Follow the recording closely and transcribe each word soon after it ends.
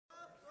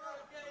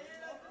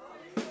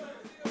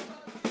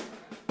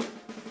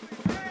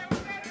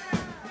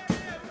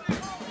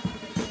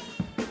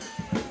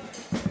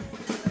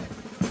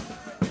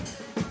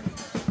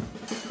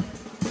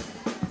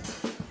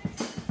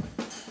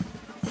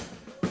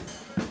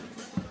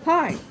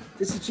Hi,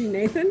 this is Jean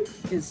Nathan.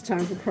 It's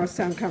time for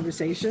Crosstown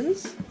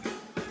Conversations.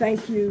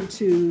 Thank you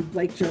to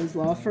Blake Jones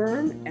Law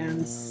Firm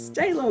and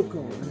Stay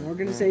Local, an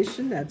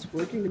organization that's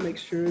working to make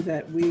sure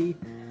that we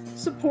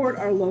support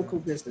our local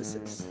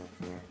businesses.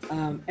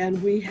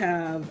 And we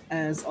have,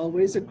 as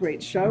always, a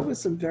great show with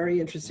some very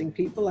interesting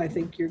people. I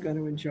think you're going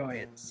to enjoy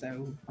it.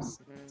 So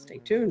stay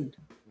tuned.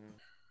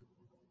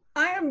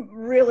 I am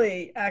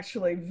really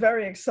actually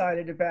very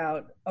excited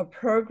about a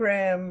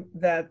program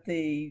that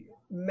the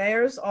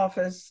Mayor's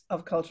Office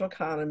of Cultural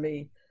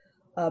Economy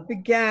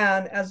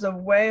began as a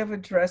way of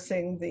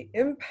addressing the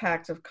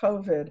impact of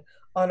COVID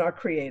on our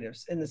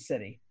creatives in the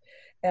city.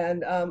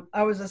 And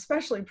I was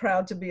especially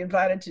proud to be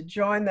invited to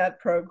join that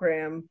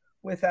program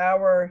with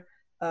our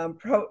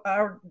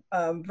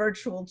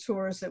virtual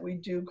tours that we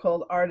do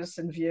called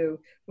Artisan View,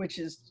 which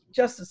is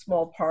just a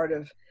small part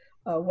of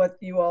what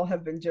you all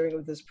have been doing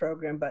with this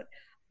program. But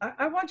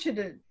I want you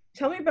to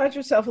tell me about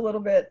yourself a little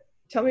bit,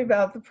 tell me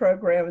about the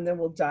program, and then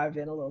we'll dive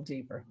in a little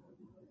deeper.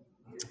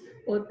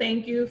 Well,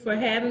 thank you for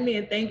having me,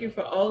 and thank you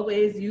for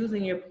always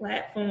using your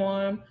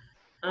platform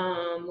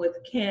with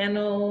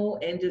Cano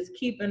and just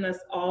keeping us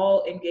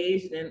all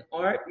engaged in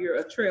art. You're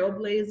a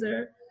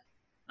trailblazer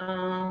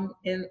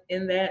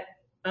in that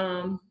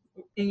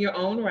in your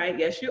own right.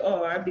 Yes, you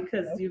are,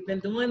 because you've been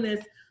doing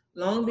this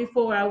long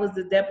before I was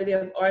the Deputy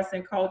of Arts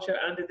and Culture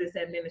under this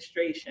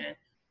administration.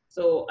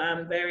 So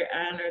I'm very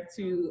honored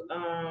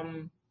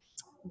to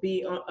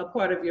be a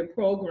part of your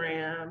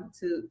program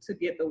to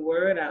get the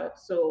word out.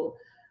 So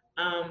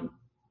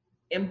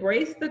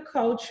Embrace the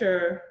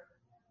Culture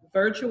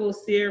virtual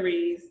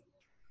series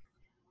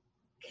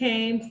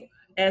came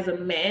as a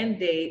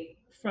mandate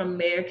from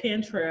Mayor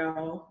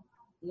Cantrell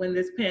when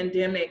this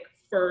pandemic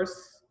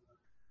first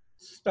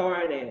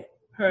started.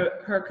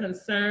 Her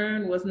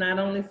concern was not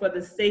only for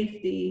the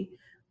safety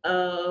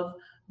of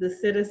the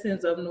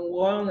citizens of New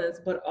Orleans,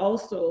 but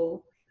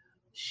also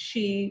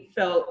she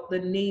felt the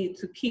need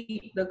to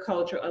keep the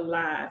culture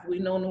alive. We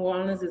know New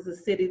Orleans is a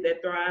city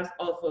that thrives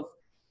off of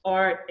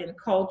art and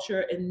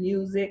culture and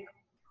music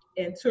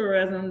and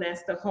tourism.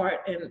 That's the heart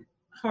and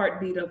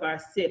heartbeat of our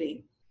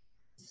city.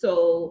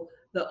 So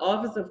the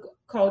Office of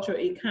Cultural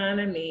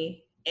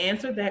Economy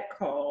answered that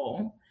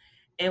call,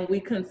 and we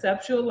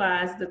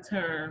conceptualized the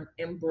term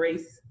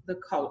embrace the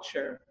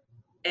culture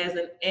as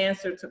an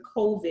answer to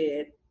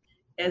COVID,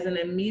 as an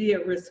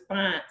immediate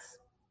response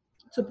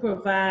to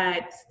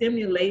provide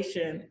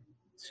stimulation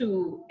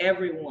to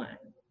everyone.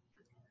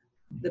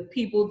 The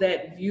people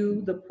that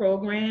view the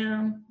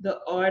program, the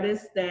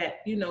artists that,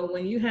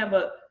 when you have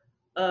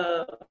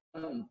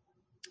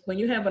when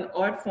you have an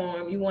art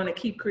form, you want to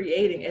keep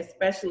creating,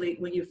 especially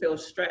when you feel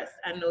stressed.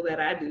 I know that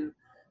I do.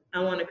 I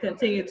want to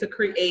continue to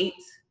create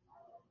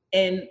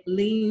and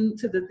lean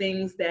to the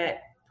things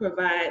that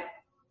provide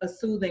a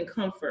soothing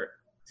comfort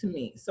to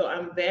me. So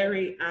I'm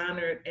very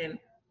honored and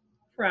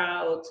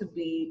proud to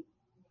be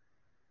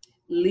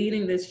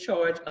leading this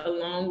charge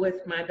along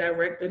with my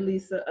director,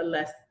 Lisa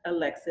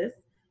Alexis,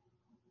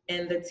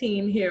 and the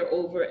team here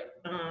over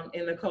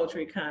in the culture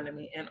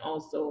economy, and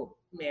also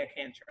Mayor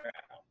Cantrell.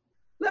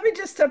 Let me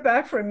just step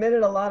back for a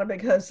minute, Alana,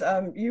 because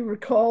you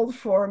recalled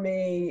for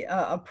me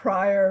a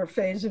prior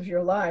phase of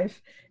your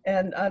life,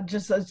 and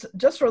just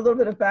for a little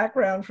bit of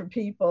background for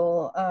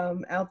people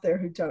out there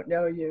who don't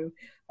know you,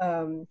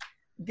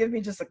 give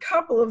me just a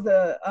couple of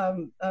the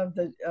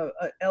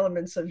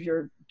elements of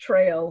your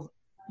trail,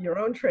 your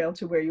own trail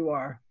to where you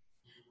are.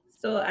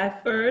 So I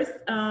first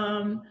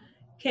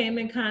came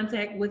in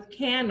contact with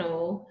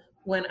Cano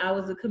when I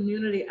was a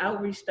community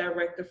outreach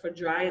director for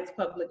Dryads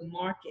Public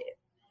Market.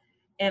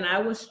 And I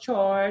was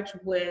charged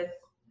with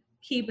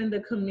keeping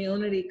the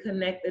community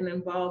connected and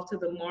involved to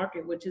the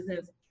market, which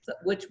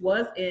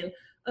was in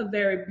a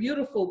very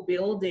beautiful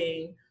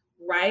building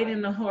right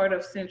in the heart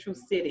of Central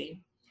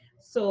City.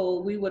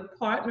 So we would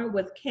partner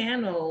with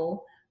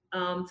Cano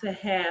to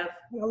have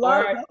a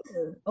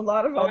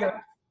lot of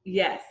other.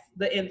 Yes,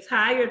 the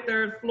entire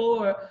third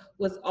floor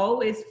was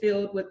always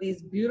filled with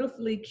these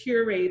beautifully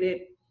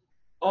curated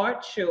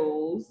art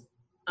shows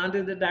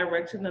under the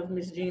direction of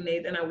Miss Jean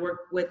Nathan. I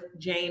worked with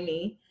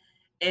Jamie,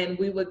 and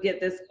we would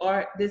get this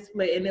art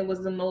display, and it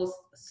was the most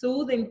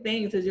soothing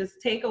thing to just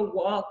take a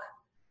walk,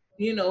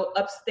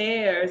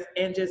 upstairs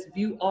and just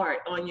view art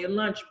on your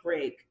lunch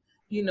break,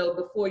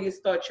 before you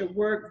start your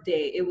work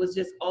day. It was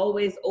just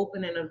always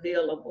open and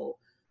available.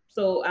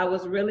 So I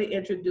was really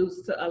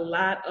introduced to a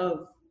lot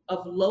of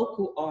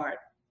local art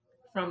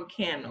from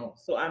Cano.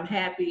 So I'm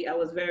happy. I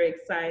was very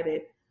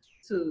excited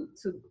to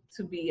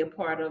be a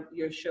part of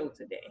your show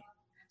today.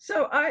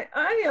 So I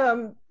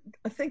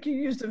think you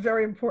used a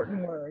very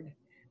important word,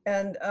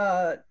 and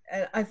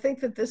I think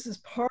that this is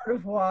part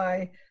of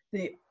why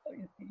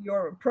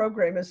your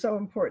program is so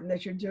important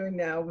that you're doing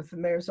now with the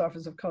Mayor's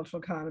Office of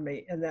Cultural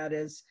Economy, and that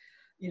is,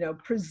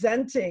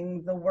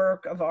 presenting the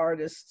work of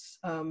artists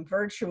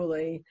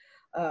virtually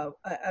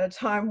at a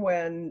time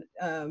when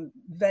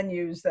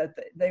venues that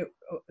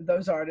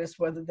those artists,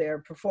 whether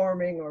they're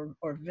performing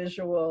or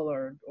visual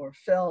or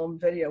film,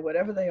 video,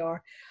 whatever they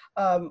are,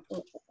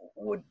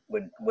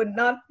 would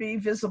not be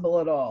visible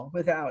at all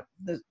without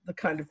the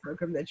kind of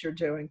program that you're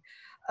doing.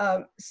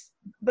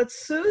 But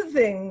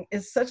soothing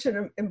is such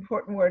an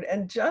important word,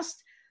 and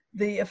just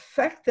the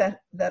effect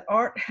that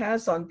art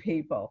has on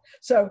people.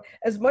 So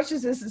as much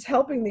as this is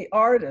helping the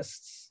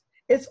artists,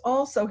 it's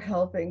also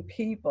helping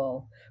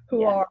people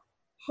who are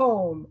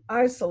home,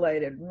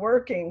 isolated,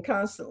 working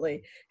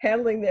constantly,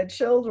 handling their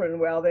children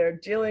while they're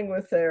dealing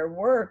with their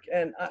work.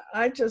 And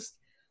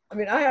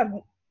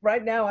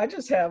right now I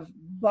just have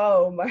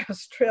Beau, my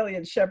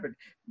Australian Shepherd,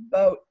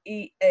 Beau,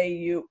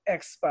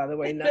 E-A-U-X, by the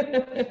way, not,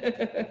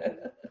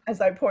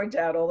 as I point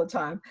out all the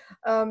time.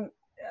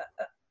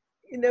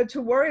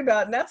 To worry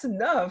about, and that's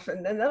enough.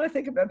 And then I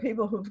think about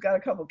people who've got a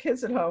couple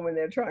kids at home and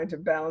they're trying to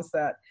balance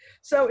that.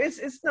 So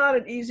it's not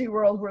an easy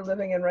world we're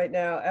living in right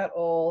now at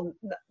all,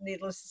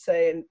 needless to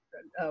say. And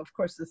of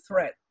course, the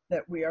threat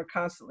that we are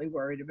constantly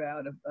worried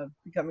about of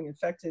becoming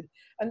infected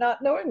and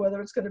not knowing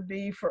whether it's going to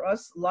be for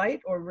us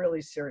light or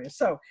really serious.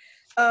 So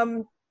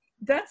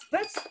that's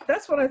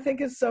what I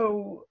think is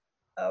so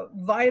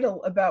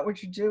vital about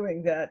what you're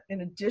doing, that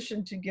in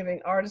addition to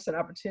giving artists an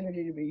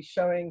opportunity to be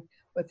showing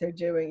what they're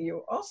doing,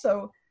 you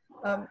also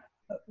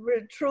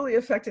truly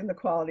affecting the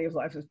quality of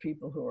life of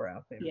people who are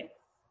out there. Yeah.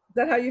 Is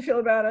that how you feel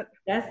about it?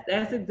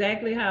 That's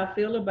exactly how I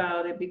feel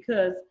about it,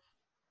 because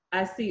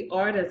I see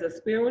art as a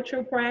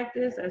spiritual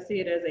practice. I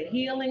see it as a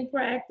healing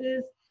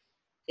practice.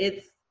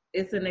 It's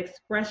an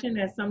expression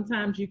that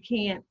sometimes you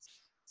can't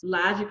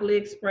logically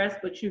express,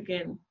 but you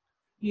can,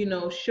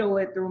 show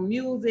it through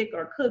music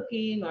or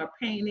cooking or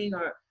painting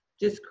or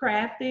just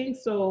crafting.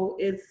 So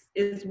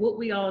it's what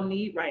we all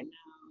need right now.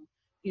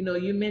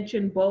 You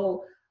mentioned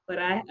Beau, but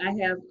I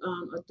have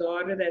a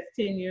daughter that's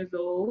 10 years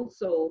old.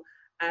 So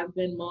I've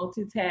been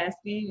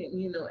multitasking,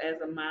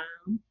 as a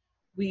mom.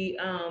 We,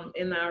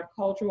 in our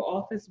cultural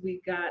office, we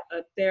got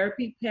a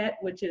therapy pet,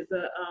 which is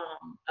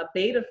a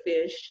betta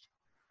fish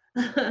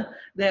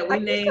that we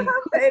named.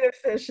 Betta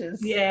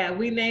fishes. Yeah,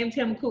 we named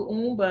him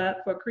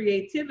Kuumba for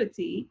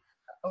creativity.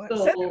 So,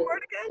 say the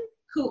word again?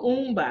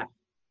 Kuumba.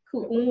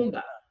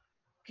 Kuumba.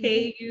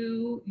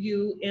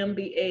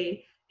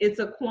 It's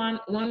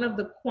one of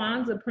the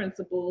Kwanzaa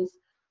principles.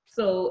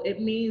 So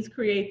it means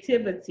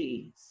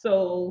creativity.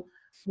 So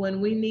when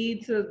we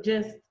need to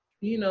just,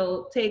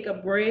 take a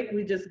break,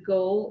 we just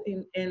go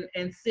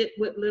and sit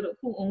with little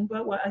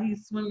Kuumba while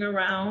he's swimming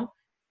around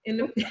in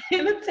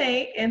the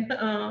tank.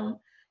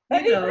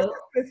 And he lives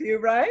with you,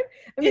 right?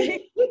 I mean,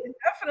 he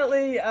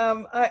definitely,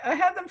 I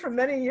had them for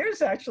many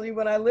years, actually,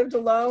 when I lived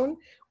alone,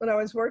 when I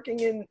was working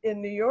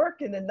in New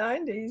York in the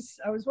 90s.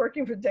 I was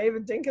working for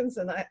David Dinkins,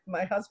 and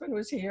my husband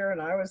was here and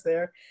I was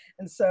there.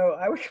 And so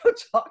I would go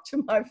talk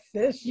to my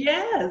fish.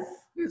 Yes.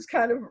 It was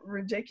kind of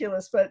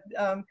ridiculous, but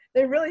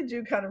they really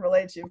do kind of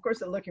relate to you. Of course,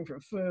 they're looking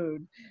for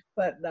food,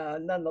 but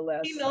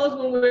nonetheless. He knows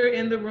when we're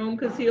in the room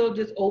because he'll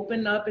just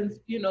open up and,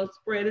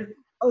 spread his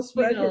his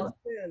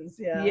fins,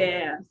 yeah.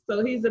 Yeah,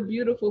 so he's a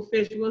beautiful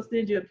fish. We'll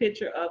send you a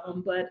picture of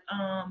him, but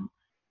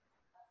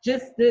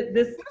just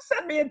this.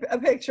 Send me a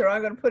picture.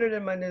 I'm going to put it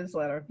in my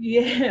newsletter.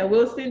 Yeah,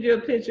 we'll send you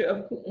a picture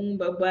of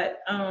Kuumba, but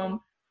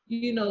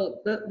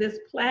this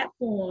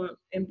platform,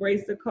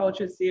 Embrace the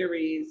Culture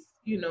series,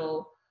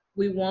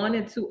 we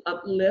wanted to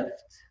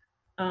uplift.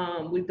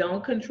 We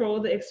don't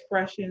control the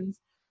expressions,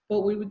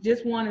 but we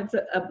just wanted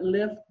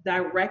to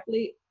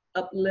directly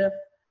uplift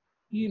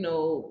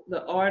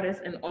the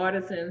artists and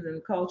artisans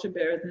and culture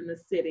bearers in the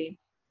city,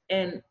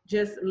 and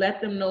just let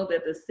them know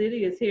that the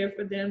city is here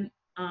for them.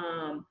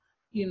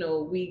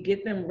 We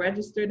get them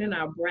registered in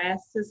our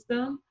BRASS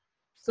system.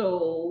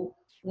 So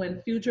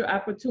when future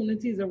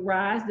opportunities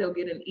arise, they'll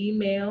get an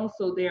email.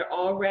 So they're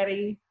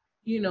already,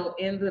 in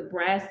the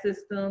BRASS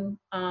system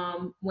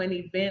when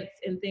events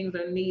and things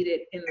are needed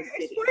in the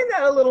city. Explain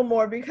that a little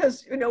more,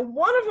 because,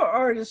 one of our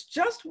artists,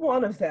 just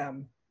one of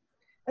them,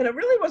 and it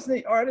really wasn't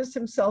the artist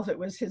himself, it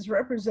was his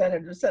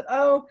representative, said,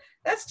 "Oh,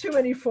 that's too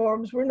many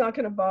forms. We're not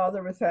going to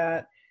bother with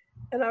that."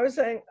 And I was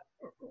saying,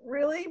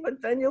 really?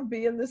 But then you'll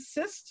be in the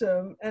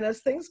system, and as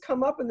things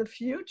come up in the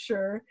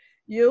future,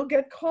 you'll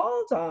get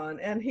called on.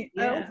 And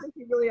I don't think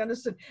he really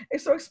understood.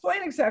 So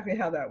explain exactly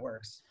how that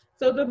works.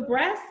 So the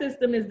BRASS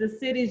system is the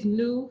city's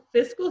new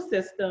fiscal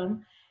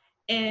system,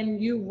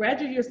 and you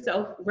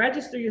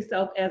register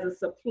yourself as a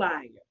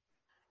supplier,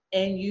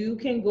 and you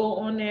can go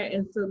on there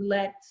and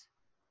select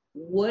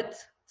what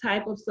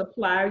type of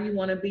supplier you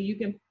want to be. You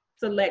can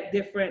select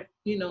different,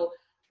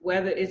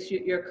 whether it's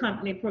your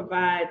company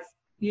provides,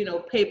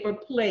 paper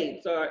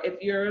plates, or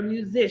if you're a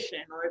musician,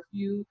 or if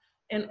you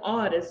an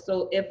artist.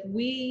 So if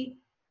we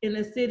in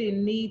the city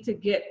need to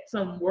get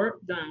some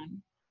work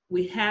done,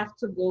 we have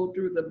to go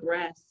through the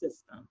BRASS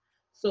system.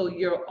 So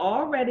you're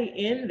already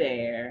in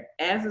there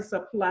as a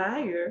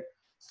supplier.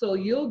 So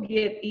you'll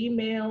get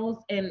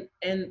emails, and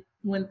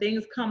when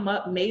things come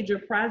up, major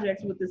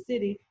projects with the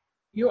city,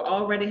 you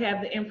already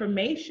have the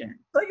information.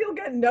 So you'll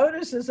get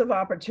notices of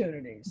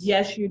opportunities.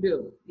 Yes, you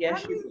do.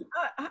 Yes, you do.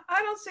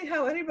 I don't see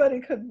how anybody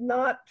could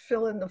not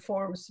fill in the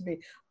forms to me.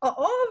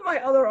 All of my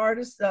other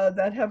artists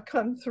that have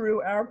come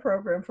through our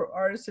program for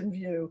Artists in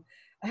View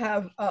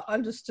have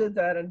understood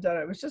that and done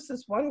it. It was just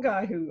this one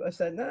guy who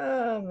said, no,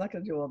 I'm not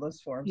going to do all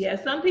those forms.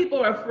 Yeah, some people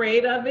are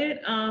afraid of it,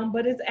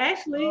 but it's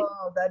actually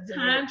that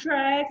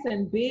contracts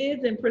and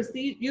bids and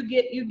proceed. You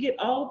get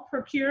all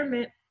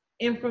procurement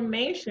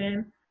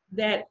information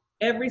that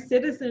every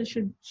citizen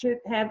should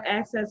have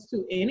access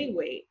to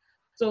anyway.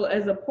 So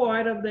as a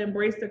part of the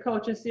Embrace the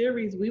Culture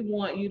series, we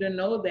want you to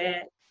know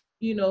that,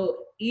 you know,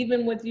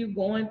 even with you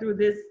going through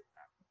this,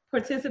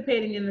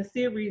 participating in the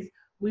series,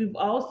 we've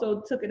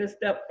also took it a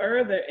step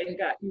further and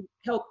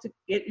helped to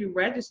get you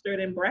registered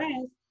in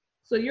BRASS.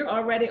 So you're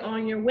already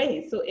on your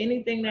way. So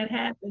anything that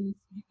happens,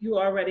 you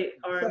already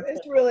are. So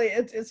it's really,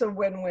 it's a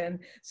win-win.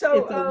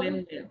 So it's a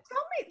win-win.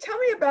 Tell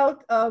me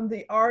about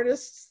the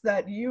artists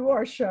that you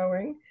are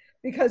showing,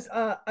 because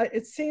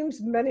it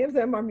seems many of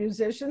them are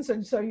musicians,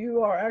 and so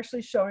you are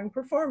actually showing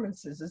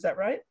performances. Is that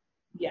right?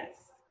 Yes.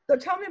 So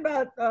tell me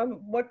about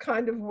what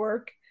kind of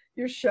work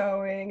you're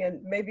showing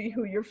and maybe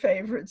who your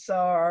favorites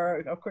are.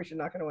 Of course, you're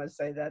not going to want to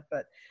say that,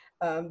 but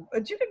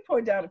you can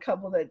point out a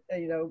couple that,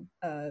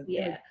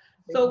 yeah.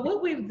 So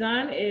what we've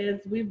done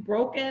is we've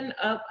broken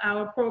up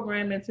our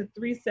program into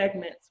 3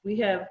 segments. We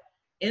have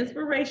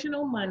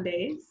Inspirational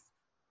Mondays.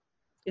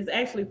 It's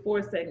actually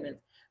 4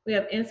 segments. We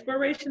have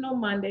Inspirational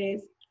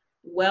Mondays,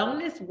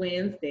 Wellness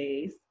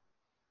Wednesdays,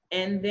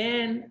 and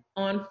then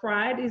on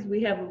Fridays,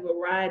 we have a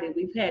variety.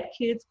 We've had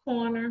Kids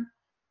Corner,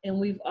 and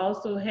we've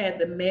also had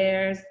the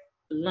Mayor's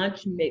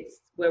Lunch Mix,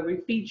 where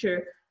we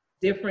feature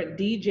different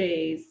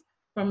DJs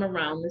from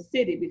around the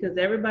city, because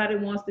everybody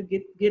wants to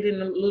get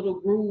in a little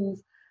groove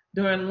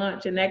during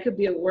lunch, and that could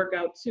be a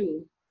workout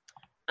too.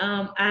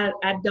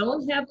 I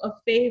don't have a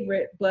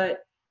favorite, but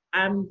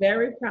I'm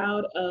very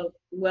proud of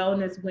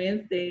Wellness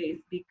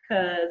Wednesdays,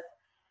 because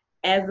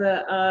as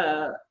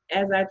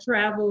I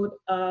traveled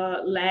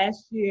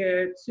last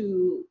year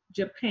to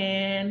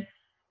Japan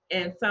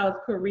and South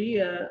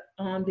Korea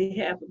on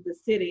behalf of the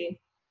city,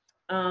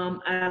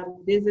 I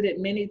visited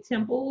many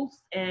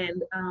temples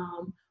and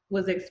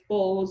was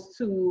exposed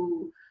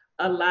to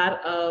a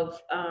lot of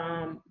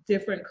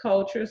different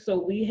cultures. So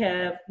we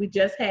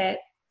just had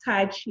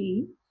Tai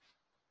Chi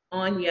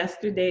on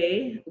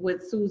yesterday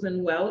with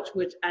Susan Welch,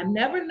 which I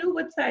never knew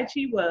what Tai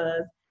Chi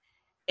was.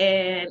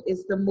 And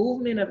it's the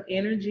movement of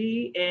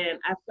energy, and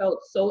I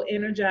felt so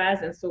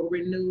energized and so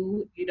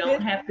renewed. You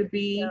don't have to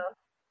be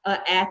an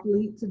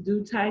athlete to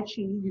do Tai Chi.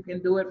 You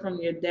can do it from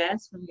your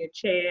desk, from your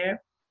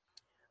chair.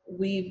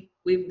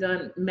 We've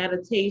done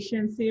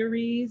meditation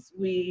series.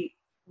 We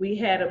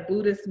had a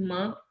Buddhist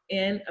monk,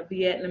 a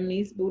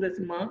Vietnamese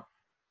Buddhist monk,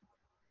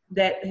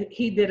 that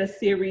he did a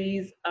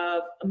series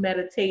of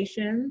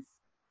meditations.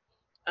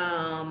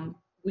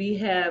 We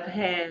have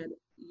had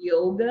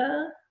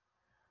yoga.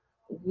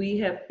 We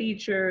have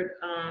featured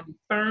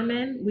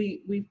Furman.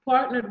 We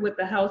partnered with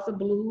the House of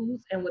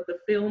Blues and with the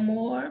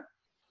Fillmore.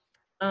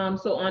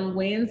 So on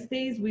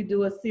Wednesdays, we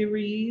do a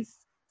series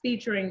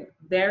featuring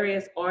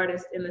various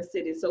artists in the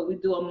city. So we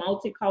do a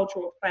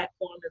multicultural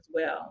platform as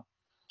well.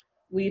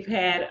 We've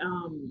had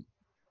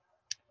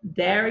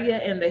Daria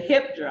and the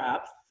Hip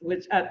Drops,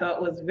 which I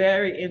thought was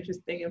very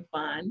interesting and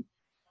fun.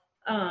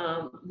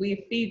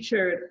 We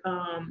featured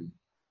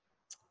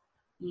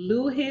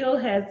Lou Hill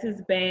has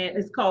his band.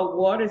 It's called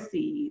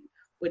Waterseed,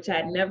 which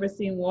I'd never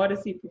seen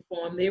Waterseed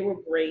perform. They were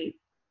great.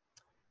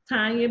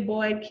 Tanya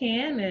Boyd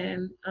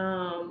Cannon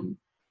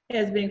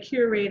has been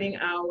curating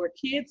our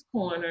Kids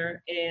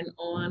Corner, and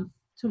on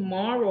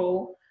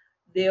tomorrow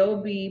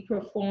they'll be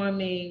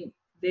performing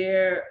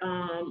their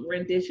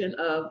rendition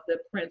of The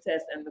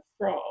Princess and the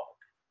Frog.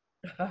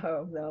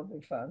 Oh, that'll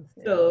be fun.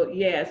 Yeah. So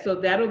yeah, so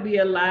that'll be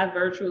a live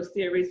virtual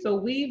series. So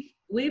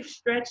we've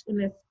stretched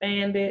and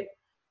expanded.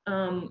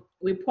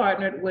 We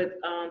partnered with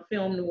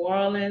Film New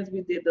Orleans.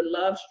 We did the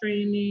love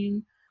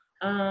streaming.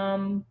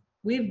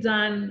 We've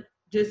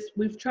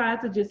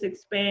tried to just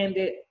expand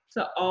it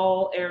to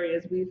all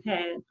areas. We've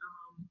had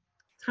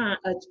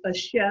a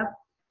chef.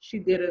 She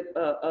did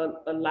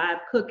a live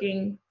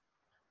cooking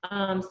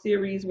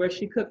series where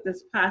she cooked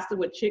this pasta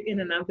with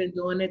chicken, and I've been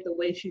doing it the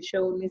way she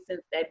showed me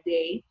since that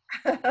day.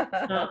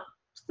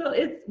 So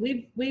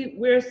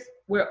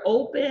we're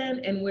open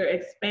and we're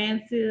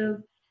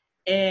expansive.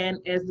 And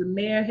as the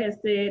mayor has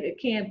said,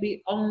 it can't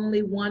be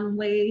only one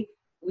way.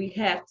 We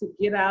have to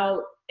get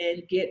out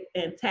and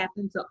tap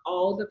into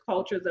all the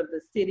cultures of the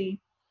city.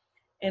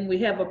 And we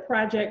have a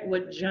project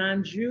with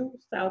Jeonju,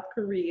 South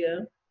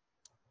Korea,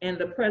 and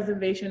the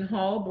Preservation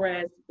Hall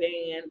Brass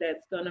Band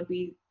that's going to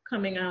be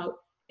coming out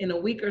in a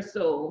week or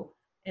so.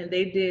 And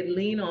they did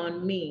Lean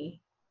on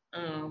Me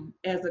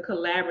as a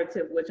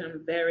collaborative, which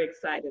I'm very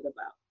excited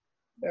about.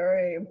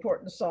 Very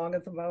important song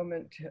at the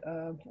moment,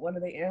 one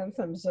of the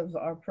anthems of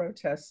our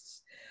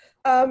protests.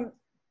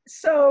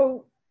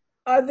 So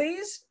are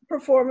these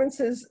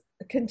performances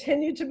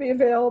continue to be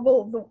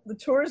available? The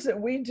tours that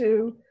we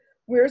do,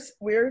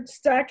 we're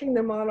stacking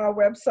them on our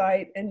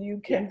website, and you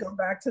can Yes. go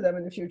back to them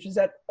in the future. Is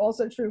that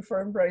also true for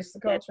Embrace the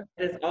Culture?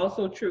 That is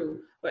also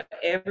true for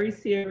every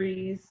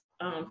series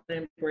for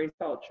Embrace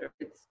Culture.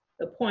 It's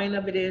the point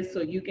of it is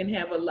so you can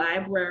have a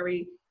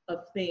library of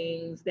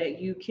things that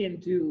you can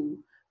do,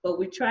 but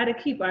we try to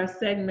keep our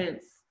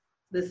segments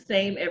the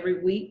same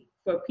every week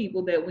for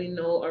people that we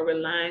know are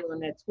relying on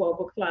that 12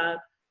 o'clock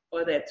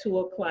or that 2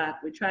 o'clock.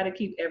 We try to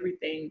keep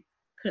everything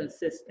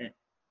consistent.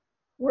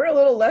 We're a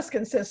little less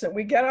consistent.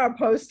 We get our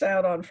post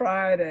out on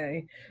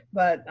Friday,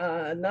 but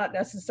not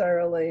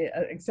necessarily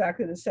at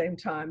exactly the same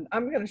time.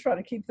 I'm going to try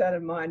to keep that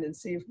in mind and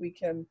see if we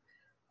can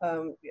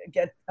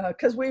get,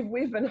 because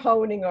we've been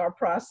honing our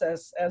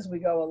process as we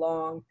go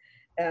along,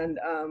 and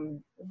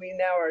we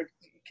now are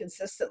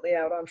consistently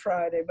out on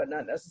Friday, but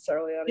not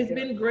necessarily on a It's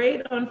given. been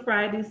great on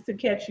Fridays to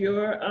catch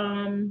your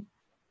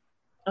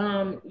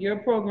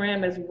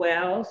program as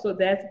well. So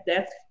that's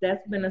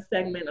been a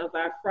segment of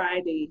our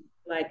Friday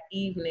like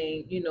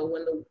evening. You know,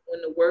 when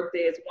the work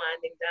day is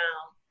winding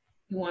down,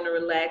 you want to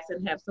relax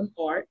and have some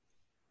art.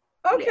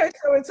 Okay, Yeah.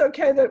 so it's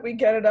okay that we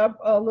get it up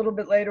a little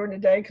bit later in the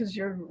day because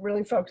you're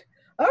really focused.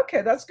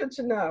 Okay, that's good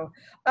to know.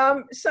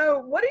 So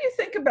what do you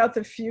think about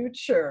the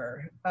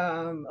future,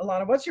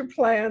 Alana? What's your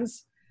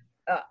plans?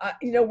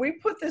 You know, we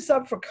put this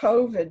up for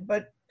COVID,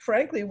 but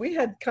frankly, we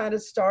had kind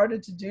of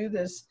started to do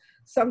this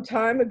some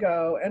time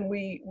ago, and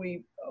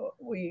we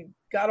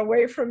got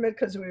away from it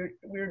because we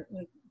were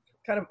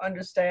kind of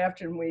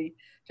understaffed, and we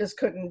just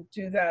couldn't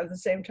do that at the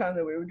same time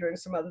that we were doing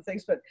some other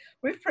things. But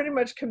we've pretty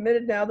much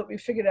committed now that we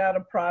figured out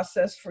a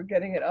process for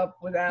getting it up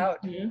without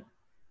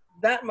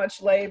that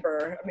much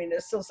labor. I mean,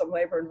 there's still some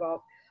labor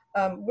involved.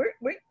 We're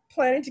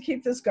planning to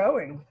keep this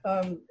going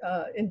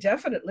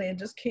indefinitely and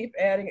just keep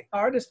adding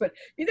artists. But,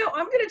 you know,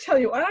 I'm going to tell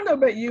you, I don't know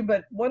about you,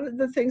 but one of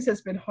the things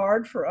that's been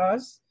hard for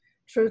us,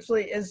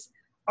 truthfully, is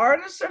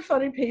artists are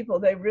funny people.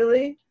 They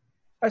really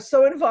are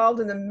so involved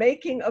in the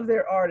making of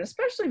their art,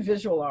 especially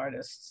visual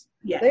artists.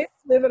 Yes. They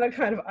live in a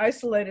kind of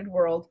isolated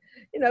world.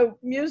 You know,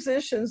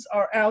 musicians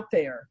are out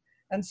there,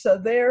 and so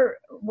their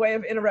way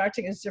of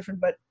interacting is different.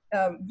 But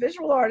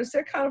visual artists,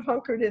 they're kind of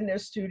hunkered in their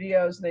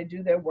studios and they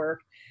do their work,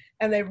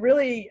 and they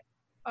really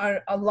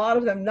are, a lot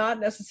of them, not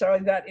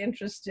necessarily that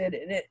interested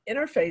in it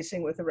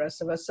interfacing with the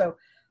rest of us. So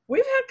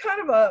we've had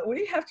kind of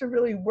we have to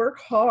really work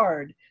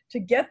hard to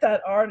get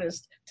that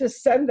artist to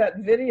send that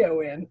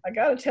video in. I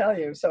got to tell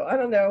you. So I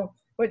don't know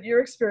what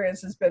your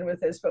experience has been with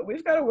this, but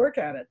we've got to work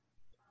at it.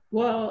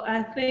 Well,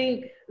 I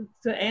think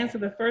to answer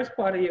the first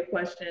part of your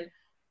question,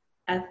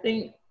 I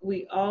think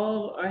we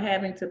all are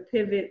having to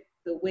pivot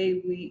the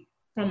way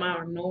from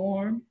our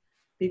norm,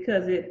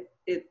 because it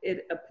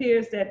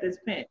appears that this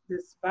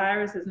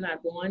virus is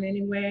not going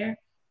anywhere.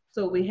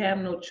 So we have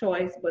no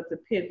choice but to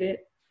pivot.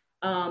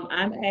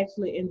 I'm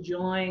actually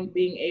enjoying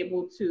being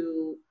able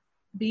to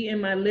be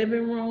in my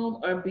living room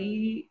or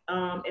be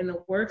in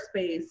the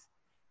workspace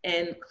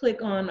and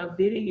click on a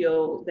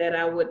video that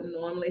I would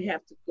normally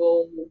have to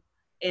go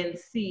and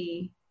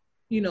see,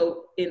 you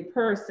know, in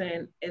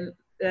person, and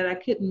that I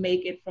couldn't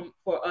make it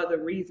for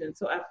other reasons.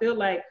 So I feel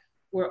like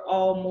we're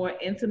all more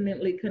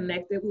intimately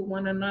connected with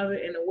one another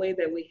in a way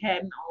that we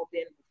hadn't all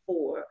been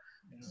before.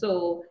 Yeah.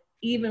 So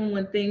even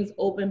when things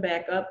open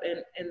back up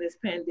and this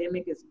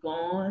pandemic is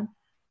gone,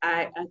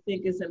 I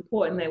think it's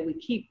important that we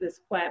keep this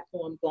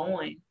platform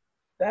going.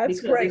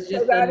 That's great.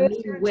 So that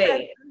is your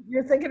way.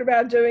 You're thinking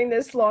about doing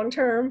this long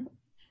term?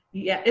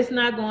 Yeah, it's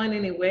not going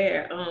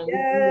anywhere. We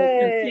will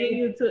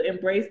continue to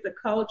embrace the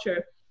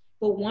culture.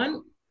 But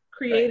one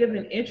creative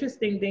and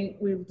interesting thing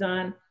we've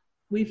done,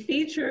 we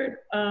featured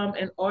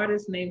an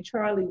artist named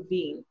Charlie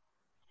V.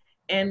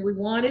 And we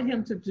wanted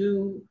him to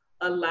do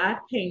a live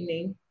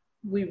painting.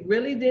 We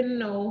really didn't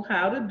know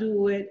how to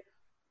do it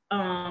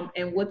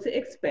and what to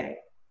expect.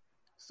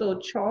 So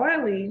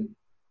Charlie,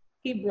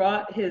 he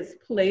brought his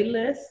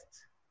playlist.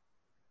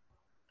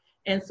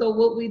 And so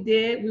what we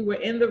did, we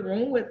were in the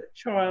room with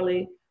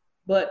Charlie,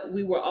 but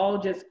we were all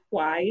just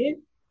quiet.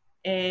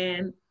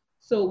 And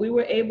so we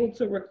were able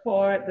to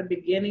record the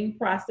beginning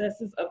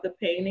processes of the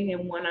painting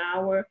in 1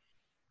 hour.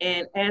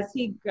 And as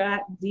he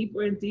got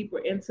deeper and deeper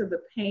into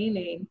the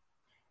painting,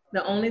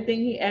 the only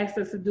thing he asked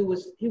us to do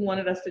was he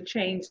wanted us to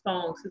change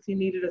songs because he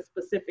needed a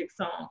specific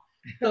song.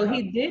 So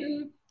he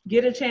didn't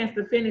get a chance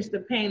to finish the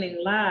painting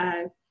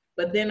live,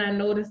 but then I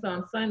noticed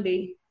on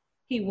Sunday,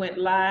 he went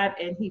live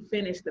and he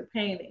finished the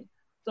painting.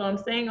 So I'm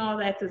saying all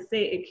that to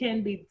say it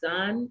can be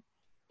done.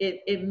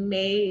 It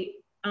may,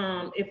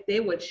 if they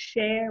would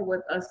share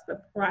with us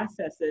the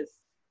processes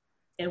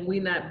and we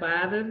not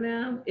bother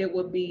them, it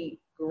would be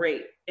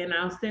great. And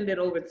I'll send it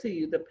over to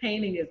you. The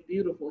painting is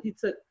beautiful. He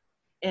took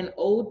an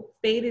old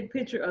faded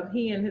picture of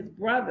he and his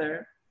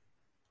brother,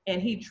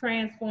 and he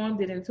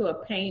transformed it into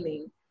a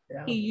painting.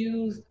 Yeah. He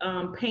used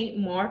paint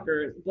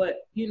markers, but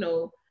you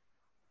know,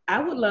 I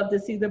would love to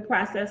see the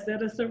process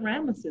that a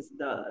ceramicist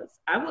does.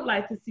 I would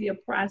like to see a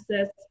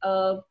process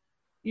of,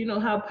 you know,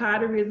 how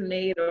pottery is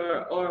made,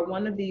 or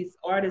one of these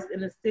artists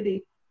in the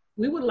city.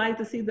 We would like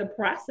to see the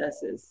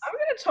processes. I'm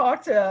going going to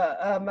talk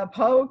to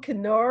Mapo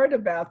Kennard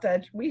about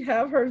that. We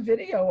have her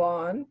video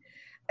on.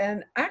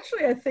 And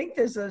actually, I think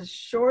there's a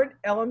short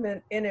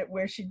element in it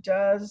where she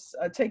does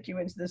take you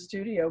into the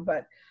studio,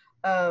 but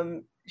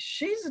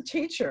she's a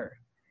teacher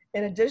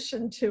in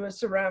addition to a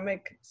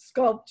ceramic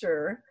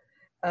sculptor.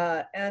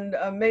 And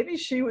maybe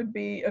she would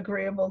be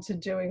agreeable to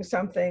doing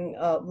something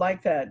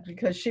like that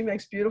because she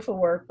makes beautiful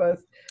work,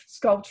 both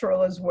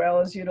sculptural as well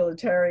as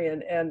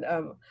utilitarian. And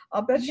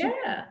I'll bet she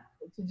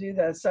to do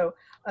that. So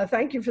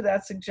thank you for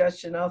that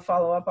suggestion. I'll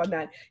follow up on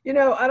that. You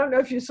know, I don't know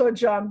if you saw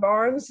John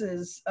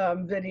Barnes's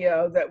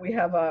video that we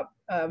have up.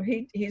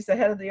 He's the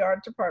head of the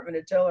art department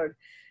at Dillard.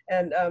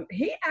 And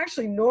he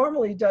actually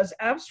normally does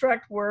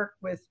abstract work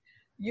with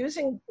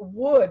using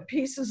wood,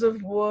 pieces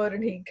of wood,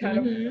 and he kind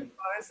of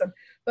finds them.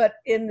 But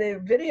in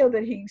the video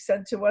that he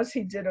sent to us,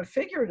 he did a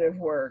figurative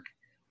work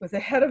with the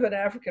head of an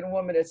African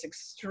woman. It's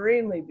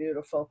extremely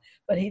beautiful,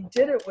 but he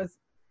did it with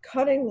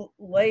cutting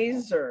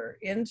laser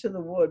into the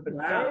wood, but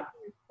very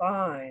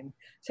fine.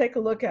 Take a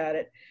look at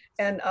it.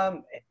 And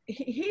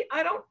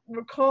I don't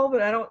recall,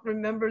 but I don't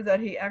remember that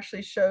he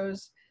actually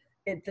shows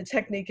it, the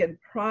technique and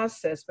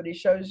process, but he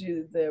shows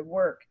you the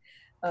work.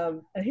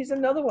 And he's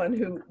another one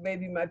who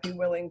maybe might be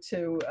willing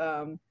to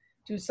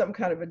do some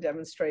kind of a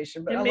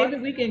demonstration. But and maybe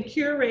we can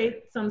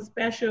curate some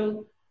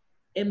special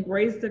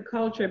Embrace the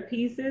Culture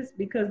pieces,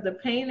 because the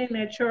painting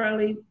that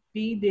Charlie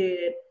B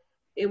did,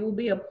 it will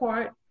be a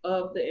part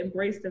of the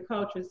Embrace the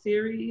Culture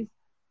series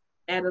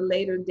at a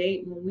later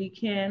date when we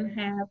can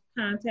have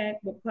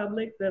contact with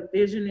public. The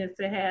vision is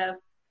to have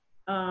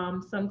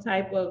some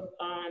type of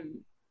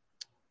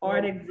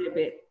art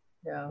exhibit.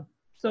 Yeah.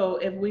 So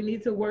if we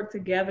need to work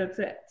together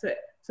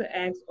to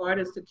ask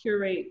artists to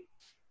curate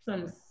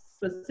some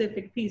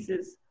specific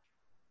pieces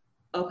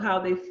of how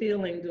they're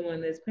feeling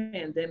during this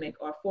pandemic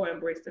or for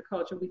Embrace the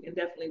Culture, we can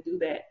definitely do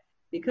that,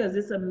 because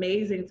it's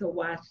amazing to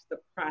watch the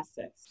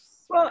process.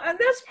 Well, and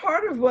that's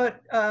part of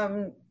what,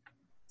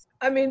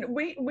 I mean,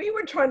 we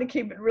were trying to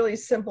keep it really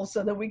simple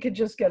so that we could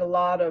just get a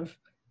lot of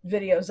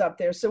videos up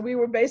there. So we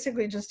were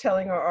basically just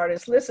telling our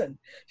artists, listen,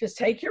 just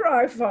take your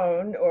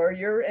iPhone or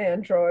your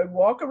Android,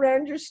 walk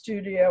around your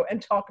studio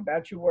and talk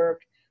about your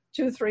work,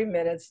 2-3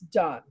 minutes,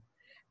 done.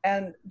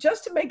 And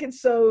just to make it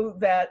so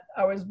that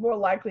I was more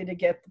likely to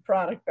get the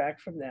product back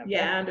from them.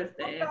 Yeah, I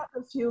understand. I've got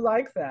a few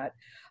like that.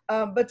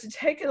 But to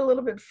take it a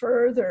little bit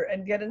further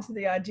and get into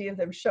the idea of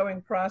them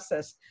showing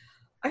process,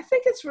 I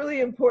think it's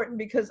really important,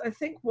 because I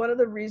think one of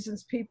the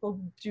reasons people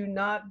do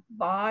not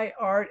buy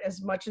art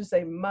as much as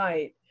they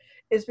might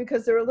is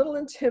because they're a little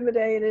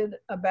intimidated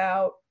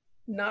about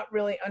not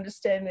really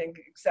understanding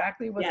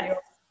exactly what the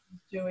artist is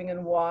doing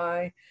and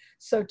why.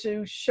 So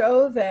to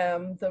show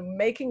them the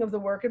making of the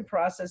work in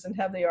process and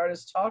have the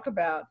artist talk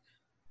about,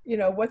 you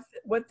know,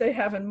 what they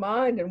have in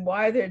mind and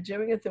why they're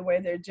doing it the way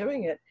they're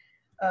doing it,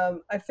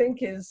 I think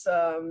is,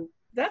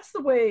 that's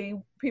the way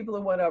people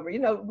have went over. You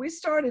know, we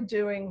started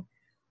doing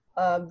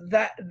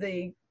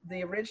the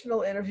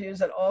original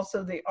interviews and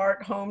also the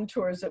art home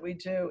tours that we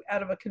do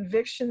out of a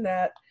conviction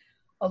that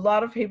a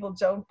lot of people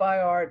don't buy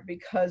art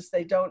because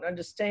they don't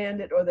understand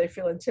it or they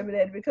feel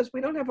intimidated because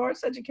we don't have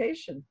arts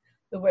education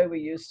the way we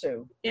used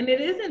to. And it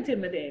is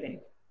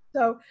intimidating.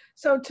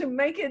 So to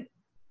make it,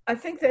 I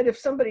think that if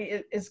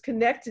somebody is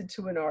connected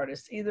to an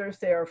artist, either if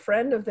they're a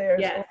friend of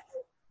theirs or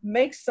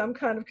make some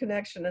kind of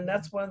connection, and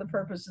that's one of the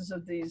purposes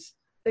of these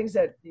things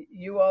that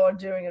you all are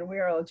doing and we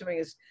are all doing,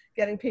 is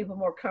getting people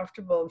more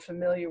comfortable and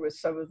familiar with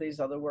some of these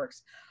other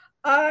works.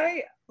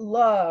 I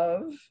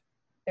love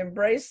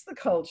Embrace the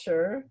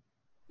Culture.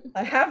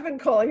 I have been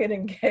calling it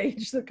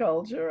Engage the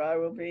Culture. I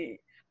will be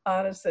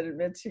honest and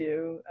admit to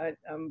you,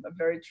 I'm a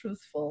very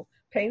truthful,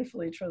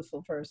 painfully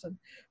truthful person,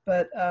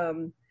 but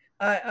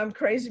I'm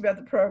crazy about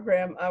the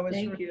program. I was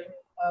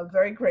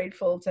very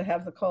grateful to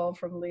have the call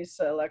from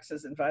Lisa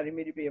Alexis inviting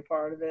me to be a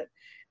part of it.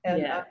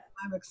 And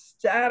I'm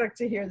ecstatic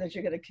to hear that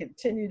you're going to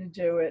continue to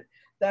do it.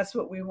 That's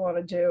what we want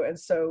to do. And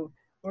so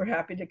we're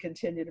happy to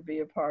continue to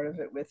be a part of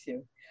it with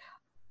you.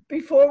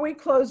 Before we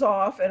close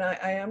off, and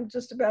I am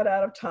just about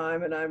out of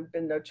time, and I've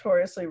been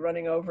notoriously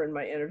running over in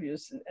my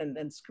interviews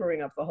and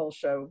screwing up the whole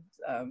show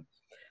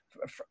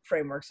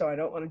framework, so I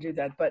don't want to do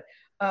that. But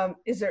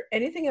is there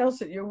anything else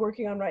that you're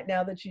working on right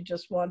now that you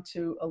just want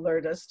to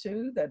alert us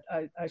to that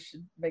I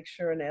should make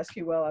sure and ask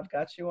you while I've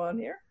got you on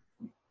here?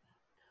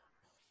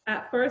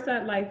 At first,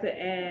 I'd like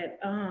to add,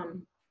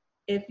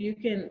 if you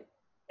can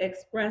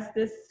express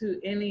this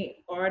to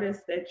any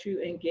artist that you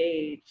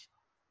engage,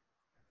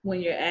 when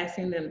you're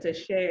asking them to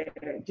share,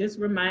 just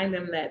remind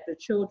them that the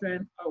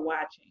children are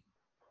watching.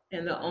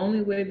 And the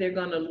only way they're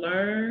gonna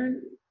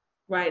learn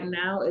right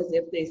now is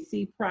if they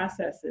see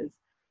processes.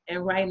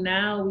 And right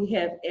now we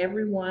have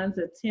everyone's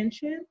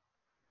attention.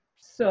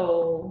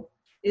 So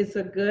it's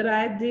a good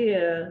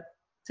idea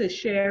to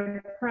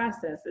share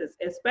processes,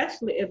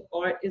 especially if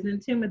art is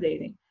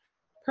intimidating.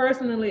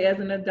 Personally,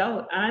 as an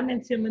adult, I'm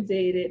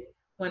intimidated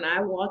when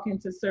I walk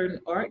into certain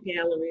art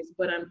galleries,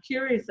 but I'm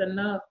curious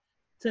enough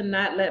to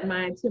not let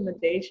my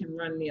intimidation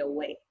run me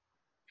away.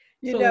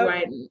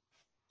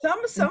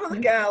 Some of the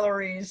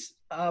galleries,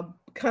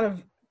 kind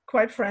of,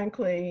 quite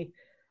frankly,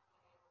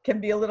 can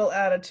be a little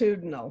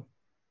attitudinal.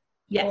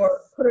 Yes,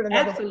 Or put it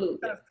another way, absolutely.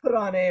 kind of put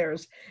on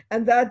airs,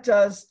 and that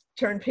does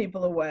turn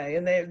people away.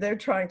 And they're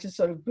trying to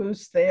sort of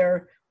boost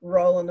their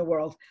role in the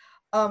world.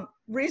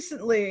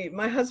 Recently,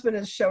 my husband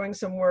is showing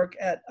some work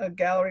at a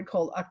gallery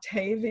called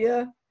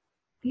Octavia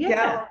Yeah.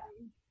 Gallery.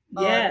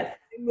 Yes.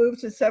 They moved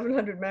to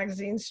 700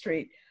 Magazine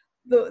Street.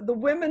 The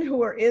women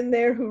who are in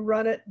there who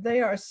run it,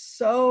 they are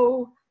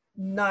so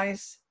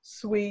nice,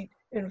 sweet,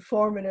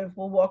 informative,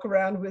 will walk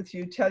around with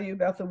you, tell you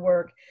about the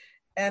work.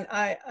 And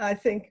I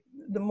think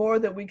the more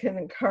that we can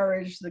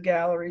encourage the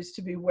galleries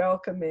to be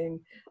welcoming,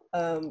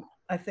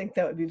 I think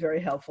that would be very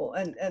helpful.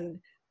 And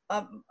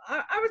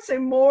I would say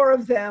more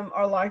of them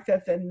are like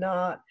that than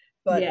not,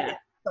 but Yeah. it's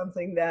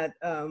something that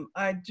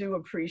I do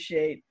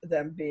appreciate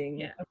them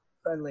being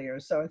friendlier.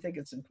 So I think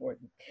it's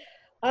important.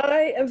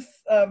 I am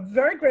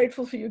very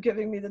grateful for you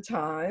giving me the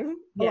time,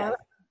 Yes.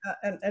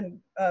 Alana, and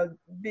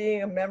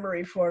being a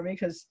memory for me,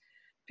 because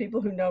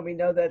people who know me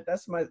know that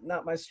that's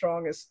not my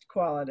strongest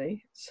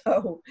quality.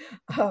 So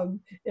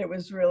it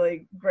was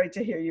really great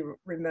to hear you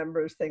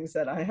remember things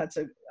that I had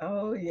to,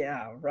 oh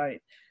yeah,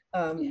 right.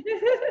 Well,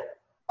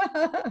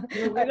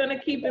 we're going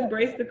to keep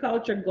Embrace the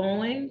Culture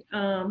going.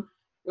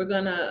 We're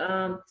going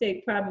to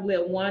take probably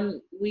a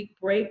 1-week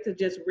break to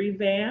just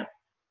revamp,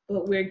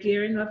 but we're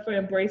gearing up for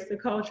Embrace the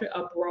Culture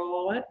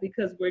abroad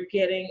because we're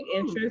getting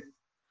interest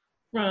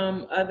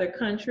from other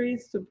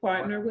countries to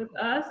partner with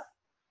us.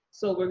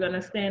 So we're going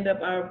to stand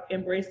up our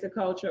Embrace the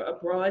Culture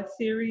Abroad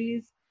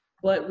series,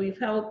 but we've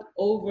helped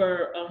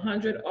over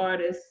 100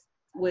 artists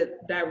with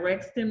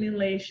direct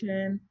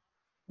stimulation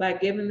by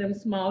giving them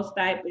small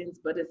stipends,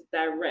 but it's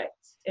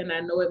direct. And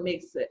I know it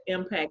makes an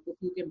impact if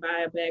you can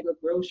buy a bag of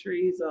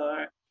groceries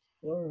or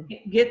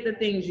get the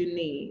things you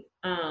need.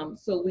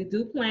 So we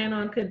do plan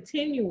on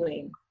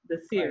continuing the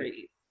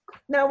series.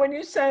 Now, when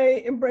you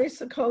say Embrace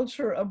the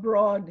Culture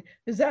Abroad,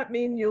 does that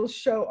mean you'll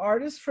show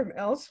artists from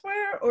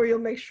elsewhere, or you'll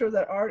make sure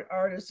that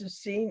artists are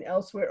seen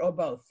elsewhere, or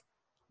both?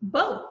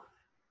 Both.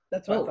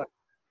 That's what I thought.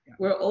 Yeah.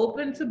 We're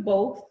open to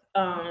both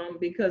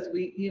because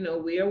we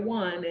are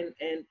one,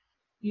 and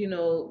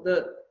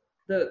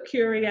the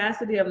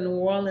curiosity of New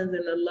Orleans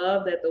and the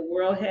love that the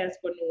world has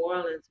for New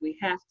Orleans, we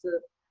have to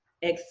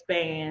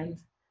expand.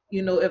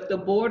 If the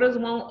borders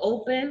won't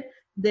open,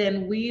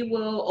 then we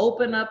will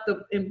open up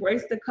the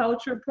Embrace the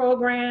Culture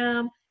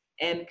program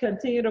and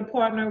continue to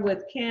partner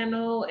with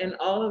Cano and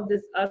all of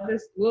this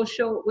others. We'll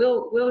show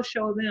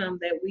them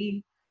that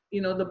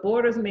the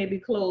borders may be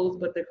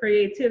closed, but the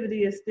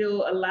creativity is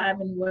still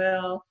alive and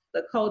well.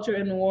 The culture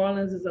in New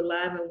Orleans is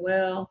alive and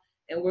well,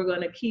 and we're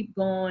going to keep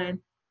going,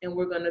 and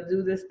we're going to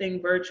do this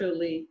thing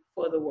virtually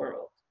for the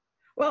world.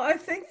 Well, I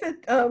think that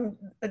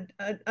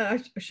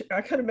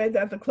I could have made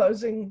that the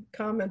closing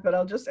comment, but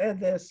I'll just add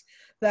this,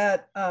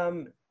 that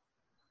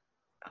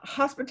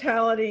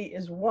hospitality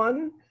is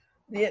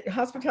the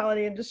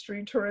hospitality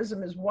industry,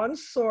 tourism is one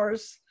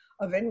source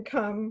of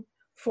income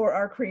for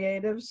our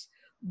creatives,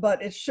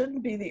 but it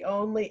shouldn't be the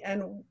only,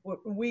 and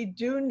we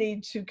do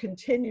need to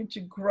continue to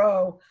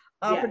grow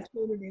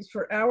opportunities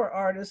for our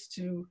artists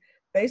to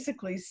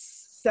basically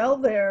sell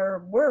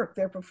their work,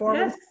 their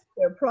performance,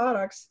 their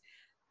products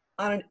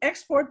on an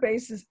export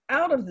basis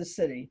out of the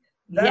city.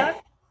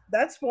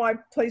 That's why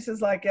places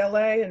like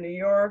LA and New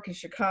York and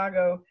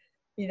Chicago,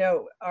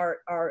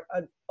 are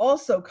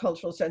also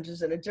cultural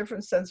centers in a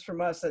different sense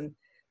from us. And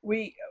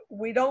we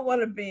don't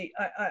want to be,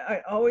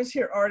 I always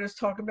hear artists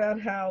talk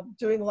about how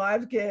doing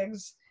live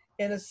gigs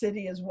in a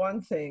city is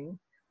one thing,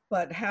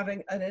 but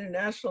having an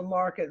international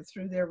market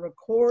through their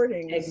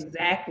recordings is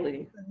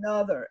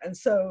another. And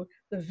so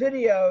the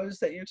videos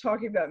that you're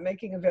talking about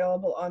making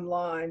available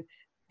online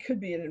could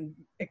be an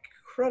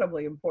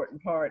incredibly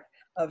important part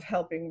of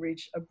helping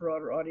reach a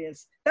broader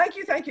audience. Thank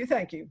you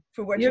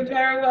for what you're doing.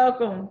 You're very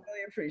welcome. I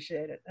really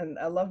appreciate it. And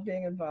I love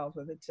being involved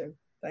with it too.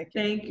 Thank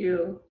you. Thank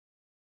you.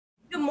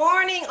 Good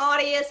morning,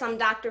 audience. I'm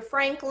Dr.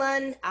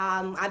 Franklin.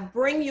 I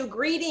bring you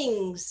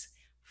greetings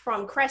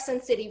from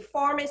Crescent City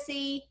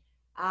Pharmacy.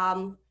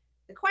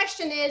 The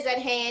question is at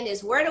hand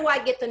is, where do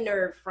I get the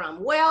nerve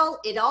from? Well,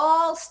 it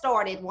all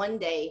started one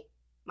day.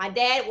 My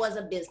dad was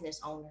a business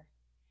owner.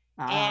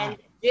 And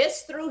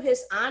just through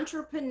his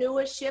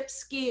entrepreneurship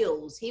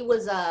skills, he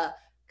was a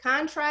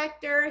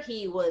contractor.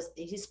 He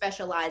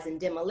specialized in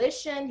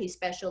demolition. He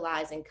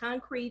specialized in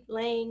concrete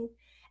laying.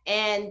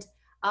 And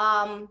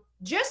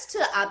just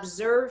to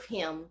observe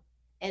him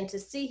and to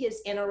see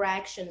his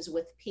interactions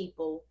with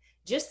people,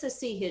 just to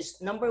see his,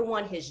 number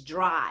one, his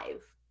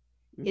drive,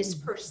 his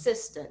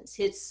persistence,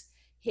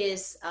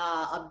 his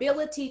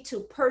ability to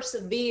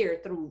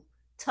persevere through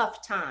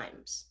tough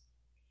times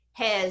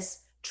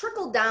has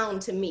trickled down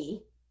to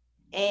me,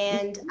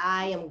 and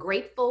I am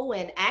grateful.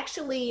 And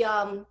actually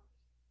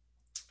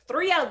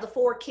 3 out of the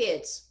 4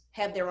 kids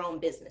have their own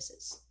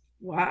businesses.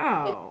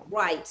 Wow.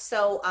 Right.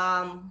 So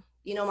my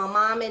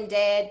mom and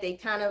dad, they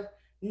kind of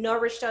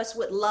nourished us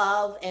with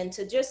love and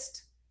to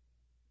just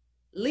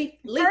leap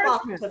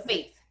off to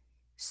faith.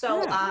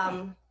 So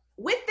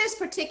with this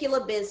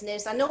particular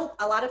business, I know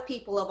a lot of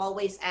people have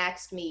always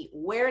asked me,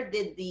 where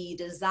did the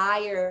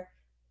desire,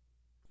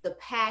 the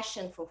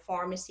passion for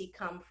pharmacy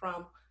come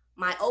from?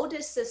 My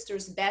oldest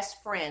sister's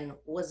best friend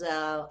was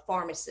a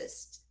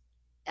pharmacist.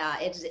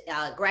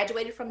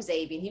 Graduated from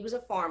Xavier, and he was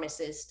a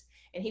pharmacist,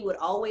 and he would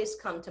always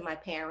come to my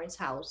parents'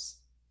 house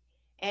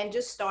and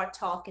just start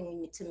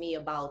talking to me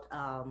about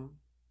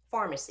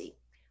pharmacy.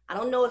 I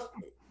don't know if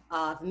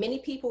many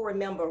people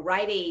remember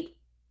Rite Aid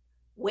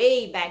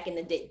way back in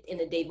the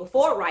day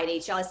before Rite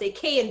Aid, shall I say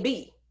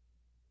K&B.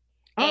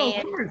 Oh,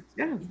 of course,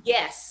 yeah.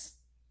 Yes,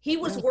 he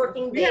was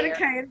working We there.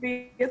 had a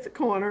K&B at the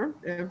corner.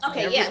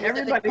 Okay, yeah,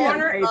 Everybody had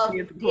a K&B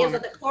at the it was corner.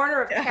 at the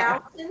corner of Yeah.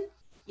 Carrollton.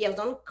 Yeah, it was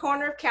on the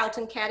corner of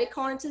Carrollton, catty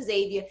corner to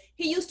Xavier.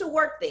 He used to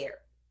work there.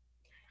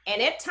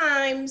 And at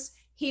times,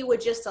 he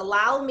would just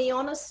allow me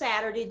on a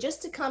Saturday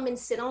just to come and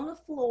sit on the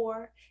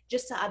floor,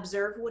 just to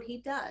observe what he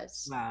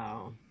does.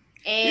 Wow.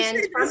 And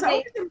you see, there's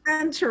always a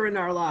mentor in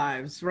our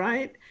lives,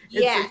 right?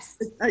 yes,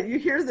 You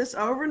hear this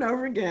over and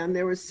over again.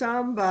 There was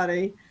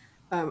somebody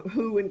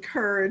who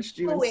encouraged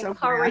you. Who in some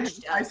way. I had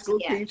encouraged a high us, school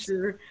yes.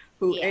 teacher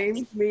who Yes.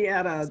 aimed me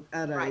at a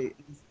Right.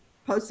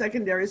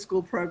 post-secondary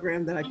school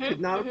program that I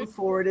could not have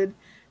afforded,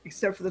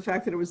 except for the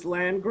fact that it was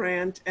land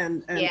grant,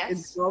 and Yes.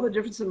 it's all the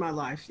difference in my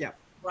life. Yeah.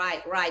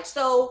 right.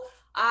 So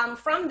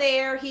from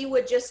there, he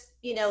would just,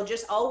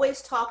 just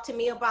always talk to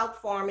me about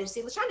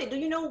pharmacy. LaShonda, do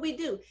you know what we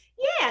do?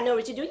 Yeah, I know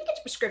what you do. You get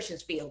your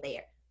prescriptions filled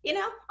there.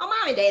 My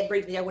mom and dad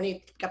briefed me there when he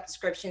picked up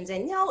prescriptions,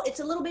 and it's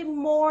a little bit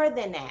more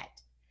than that.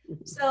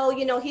 So,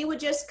 he would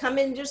just come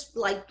in, just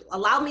like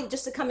allow me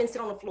just to come and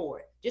sit on the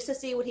floor, just to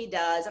see what he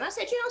does. And I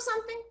said,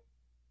 something?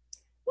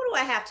 What do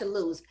I have to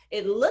lose?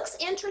 It looks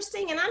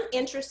interesting, and I'm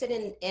interested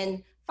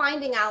in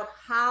finding out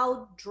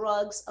how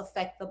drugs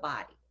affect the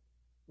body.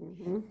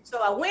 Mm-hmm.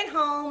 So I went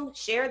home,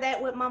 shared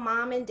that with my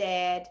mom and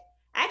dad.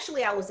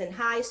 Actually, I was in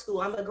high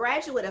school. I'm a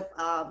graduate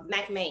of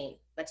McMain,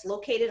 that's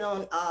located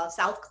on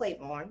South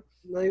Claiborne.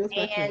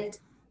 And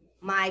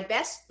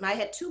I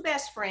had two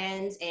best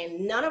friends, and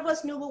none of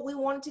us knew what we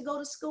wanted to go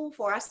to school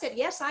for. I said,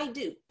 yes, I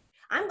do.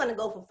 I'm going to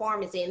go for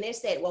pharmacy. And they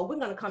said, well, we're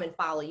going to come and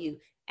follow you.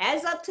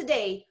 As of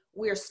today,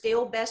 we're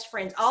still best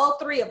friends. All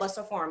three of us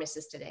are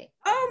pharmacists today.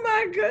 Oh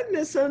my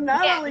goodness. So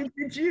not only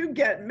did you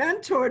get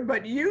mentored,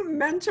 but you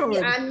mentored.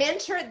 Yeah, I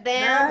mentored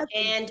them.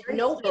 And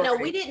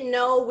we didn't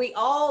know,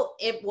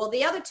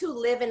 the other two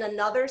live in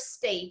another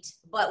state,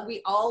 but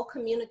we all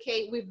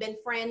communicate. We've been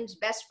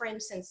best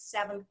friends since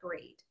 7th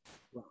grade,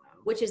 Wow.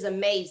 which is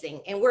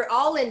amazing. And we're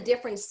all in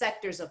different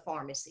sectors of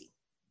pharmacy.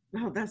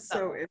 Oh, that's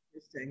so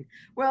interesting.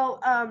 Well,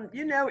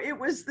 it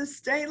was the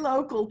Stay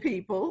Local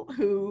people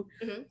who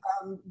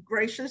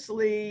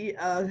graciously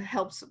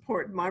helped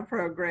support my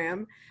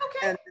program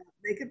and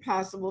make it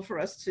possible for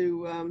us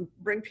to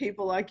bring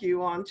people like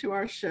you onto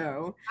our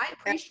show. I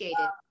appreciate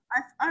it.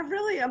 I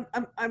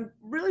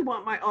really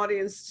want my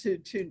audience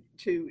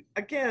to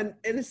again,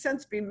 in a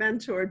sense, be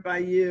mentored by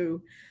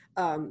you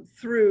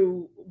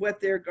through what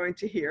they're going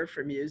to hear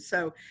from you.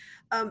 So,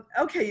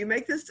 okay, you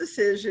make this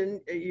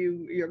decision.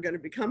 You're going to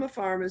become a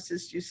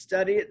pharmacist. You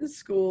study it in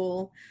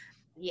school.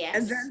 Yes.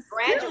 And then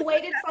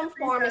Graduated from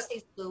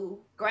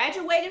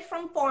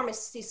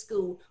pharmacy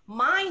school.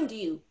 Mind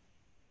you,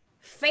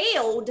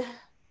 failed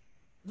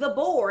the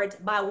board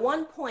by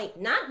 1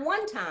 point, not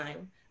one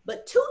time,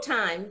 but 2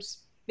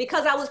 times,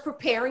 because I was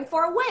preparing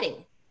for a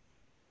wedding.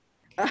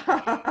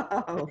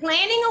 Oh.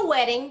 Planning a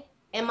wedding,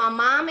 and my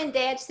mom and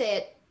dad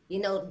said,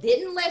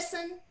 didn't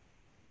listen.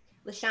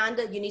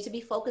 LaShonda, you need to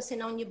be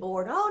focusing on your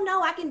board. Oh,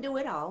 no, I can do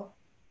it all.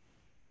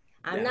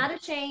 I'm not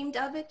ashamed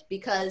of it,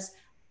 because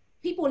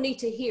people need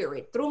to hear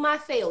it. Through my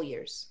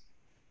failures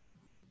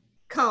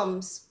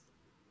comes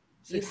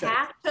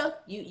success.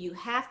 You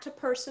have to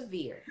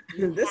persevere.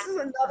 This is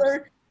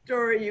another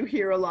story you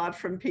hear a lot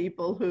from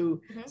people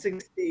who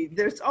succeed.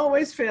 There's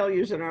always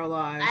failures in our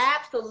lives.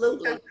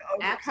 Absolutely.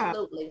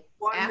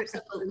 One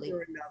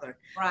or another.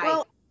 Right.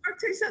 Well, I'll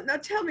tell you something. Now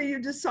tell me, you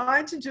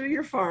decide to do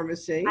your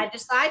pharmacy. I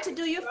decide to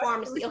do your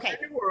pharmacy. Okay.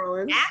 New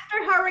Orleans.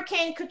 After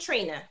Hurricane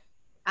Katrina,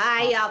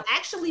 I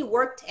actually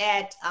worked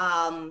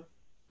I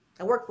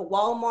worked for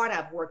Walmart.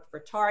 I've worked for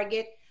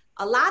Target.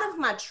 A lot of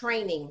my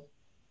training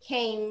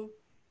came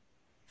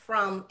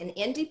from an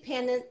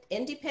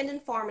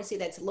independent pharmacy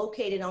that's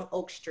located on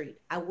Oak Street.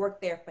 I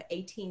worked there for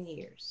 18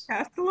 years.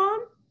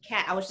 Castellon?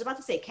 I was just about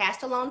to say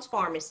Castellon's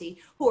Pharmacy,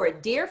 who are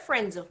dear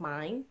friends of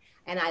mine,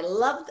 and I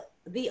loved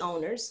the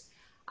owners.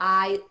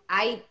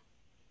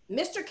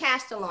 Mr.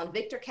 Castellon,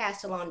 Victor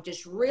Castellon,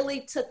 just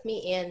really took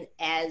me in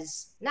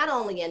as not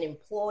only an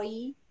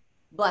employee,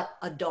 but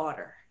a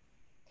daughter.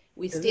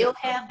 We still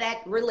have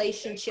that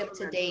relationship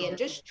today, and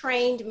just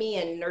trained me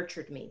and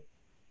nurtured me.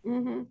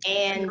 Mm-hmm.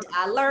 And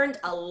I learned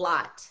a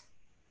lot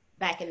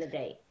back in the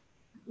day.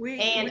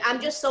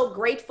 I'm just so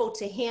grateful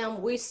to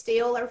him. We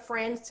still are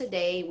friends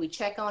today. We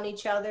check on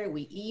each other.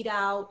 We eat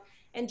out.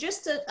 And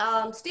just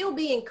to still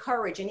be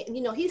encouraged. And,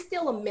 he's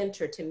still a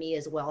mentor to me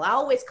as well. I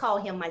always call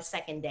him my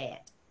second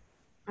dad.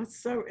 That's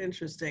so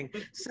interesting.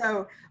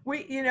 So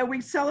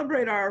we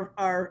celebrate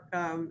our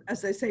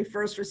as they say,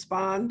 first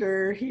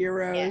responder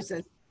heroes,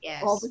 and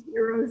all the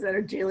heroes that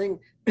are dealing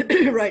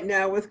right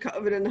now with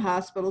COVID in the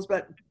hospitals.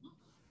 But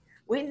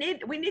we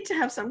need to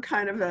have some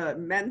kind of a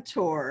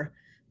mentor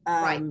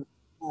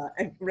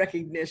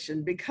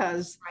recognition,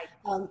 because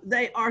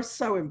they are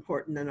so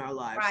important in our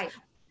lives.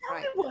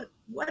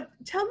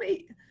 Tell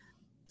me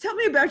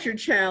about your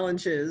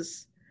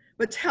challenges,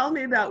 but tell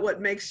me about what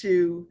makes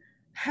you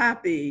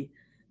happy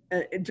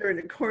during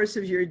the course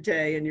of your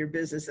day and your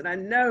business. And I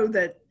know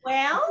that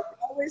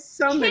always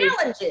so many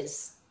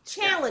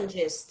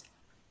challenges.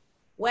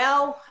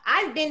 Well,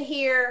 I've been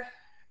here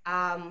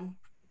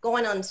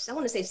going on, I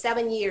want to say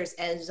 7 years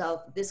as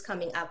of this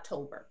coming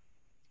October.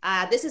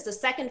 This is the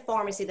second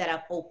pharmacy that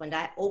I've opened.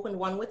 I opened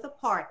one with a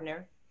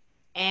partner,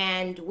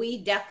 and we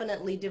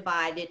definitely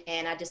divided,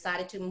 and I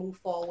decided to move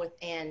forward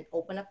and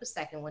open up a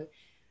second one.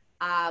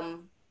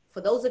 For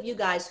those of you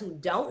guys who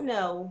don't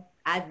know,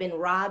 I've been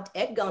robbed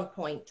at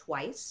gunpoint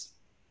twice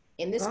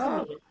in this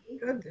community.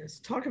 Goodness,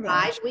 talk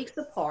about 5 weeks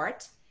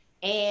apart.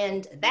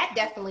 And that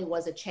definitely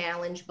was a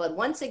challenge. But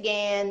once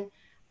again,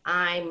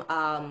 I'm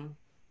a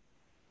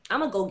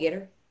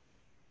go-getter.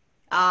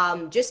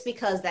 Just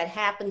because that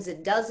happens,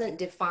 it doesn't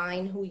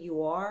define who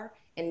you are,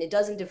 and it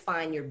doesn't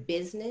define your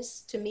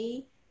business to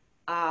me.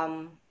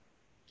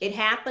 It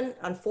happened,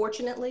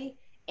 unfortunately,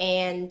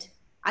 and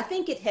I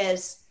think it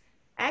has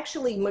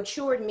actually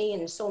matured me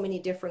in so many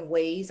different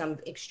ways. I'm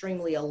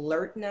extremely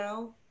alert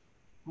now,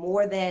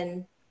 more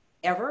than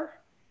ever.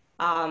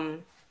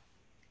 But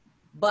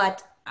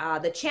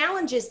the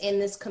challenges in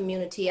this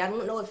community, I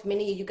don't know if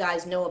many of you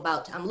guys know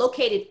about, I'm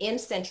located in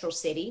Central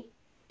City.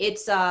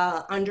 It's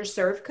a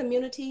underserved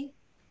community.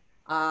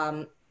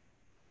 A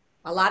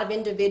lot of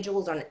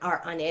individuals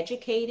are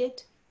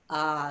uneducated.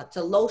 It's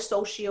a low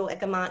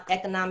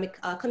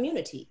socioeconomic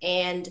community.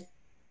 And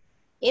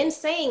in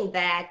saying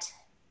that,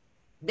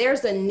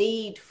 there's a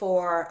need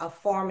for a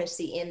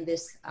pharmacy in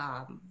this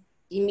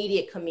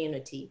immediate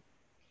community.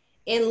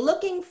 In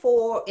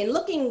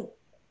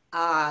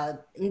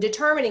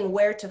determining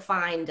where to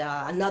find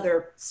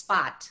another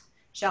spot,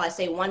 shall I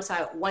say, once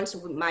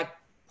my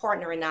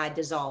partner and I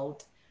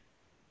dissolved,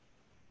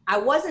 I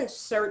wasn't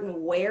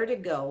certain where to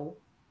go,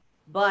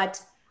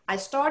 but I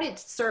started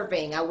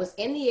surveying. I was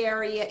in the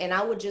area, and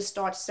I would just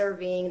start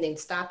surveying and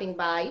stopping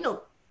by,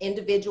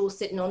 individuals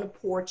sitting on the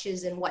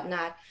porches and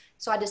whatnot.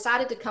 So I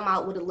decided to come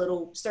out with a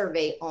little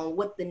survey on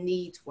what the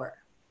needs were.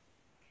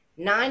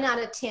 9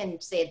 out of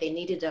 10 said they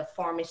needed a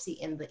pharmacy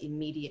in the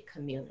immediate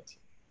community.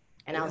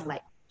 And I was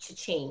like,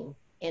 cha-ching,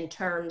 in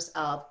terms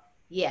of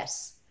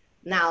yes.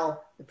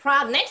 Now, the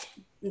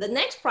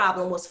next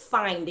problem was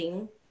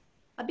finding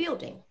a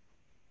building.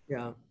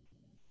 Yeah.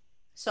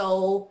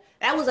 So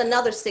that was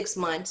another 6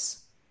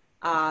 months.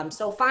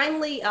 So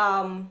finally,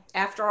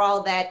 after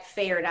all that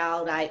fared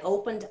out, I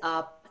opened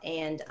up,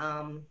 and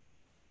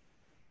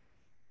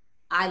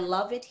I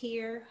love it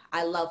here.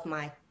 I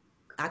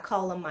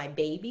call them my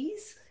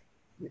babies.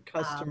 Your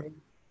customers.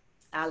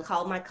 I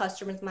call my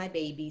customers my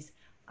babies.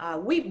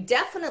 We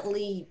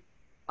definitely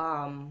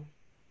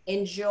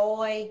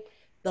enjoy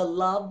the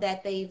love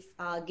that they've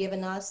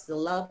given us, the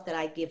love that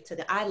I give to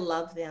them. I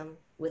love them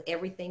with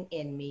everything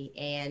in me,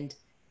 and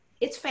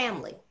it's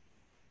family.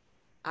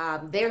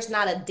 There's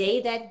not a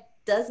day that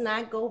does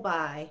not go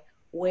by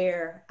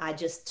where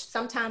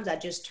sometimes I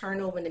just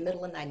turn over in the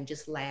middle of the night and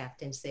just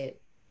laughed and said,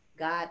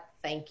 God,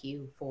 thank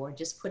you for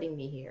just putting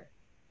me here.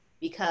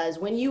 Because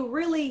when you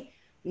really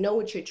know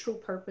what your true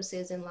purpose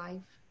is in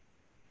life,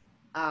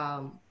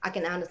 I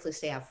can honestly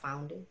say I've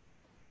found it.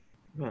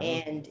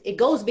 And it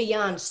goes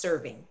beyond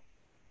serving.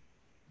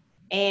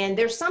 And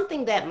there's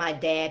something that my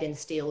dad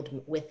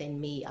instilled within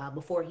me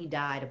before he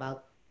died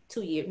about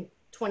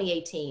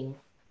 2018.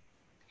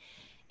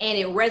 And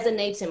it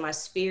resonates in my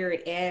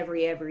spirit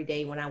every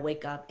day when I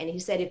wake up. And he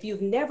said, if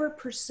you've never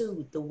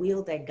pursued the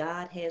will that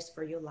God has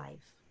for your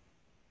life,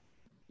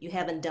 you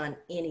haven't done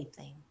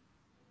anything.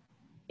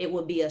 It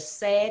would be a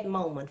sad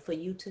moment for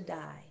you to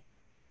die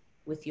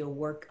with your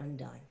work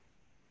undone.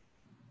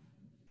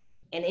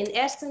 And in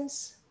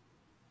essence,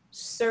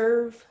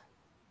 serve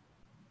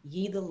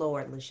ye the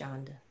Lord,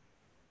 LaShonda,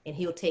 and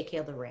he'll take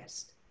care of the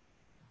rest.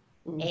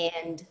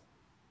 And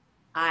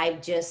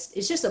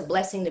it's just a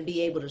blessing to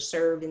be able to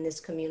serve in this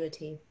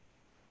community.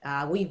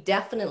 We've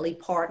definitely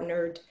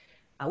partnered.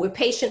 We're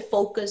patient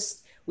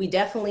focused. We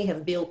definitely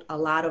have built a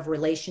lot of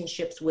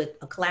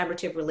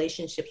collaborative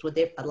relationships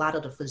with a lot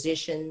of the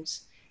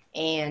physicians.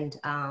 And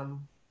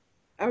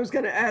I was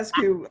going to ask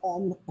you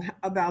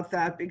about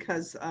that,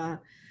 because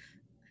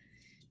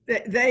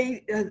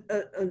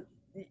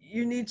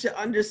you need to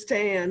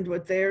understand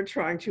what they're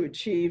trying to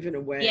achieve in a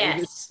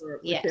way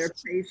with their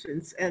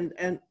patients.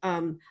 And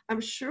I'm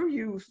sure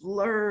you've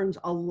learned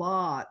a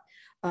lot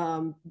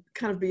kind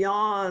of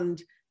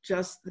beyond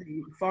just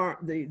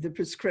the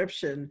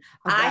prescription.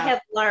 I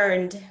have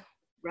learned.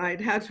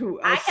 Right, how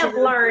to. I have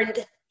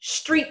learned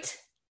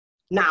street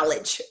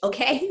knowledge,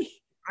 okay?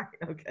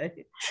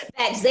 Okay.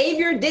 That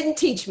Xavier didn't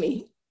teach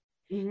me.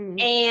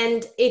 Mhm.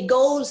 And it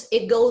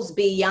goes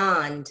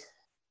beyond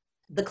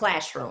the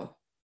classroom.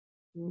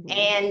 Mhm.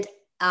 And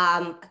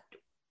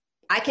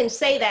I can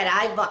say that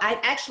I'm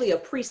actually a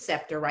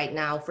preceptor right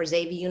now for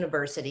Xavier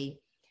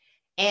University.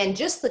 And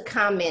just the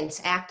comments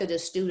after the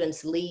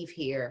students leave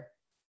here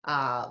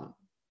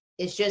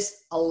is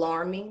just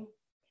alarming.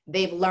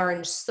 They've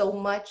learned so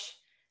much.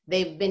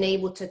 They've been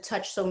able to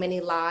touch so many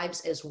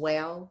lives as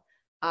well.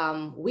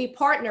 We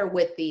partner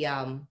with the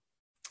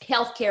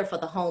Healthcare for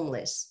the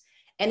Homeless.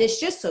 And it's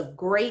just a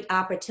great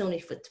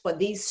opportunity for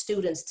these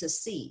students to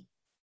see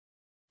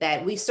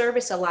that we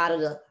service a lot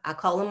of I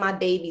call them my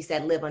babies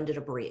that live under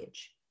the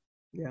bridge.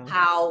 Yeah.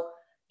 How,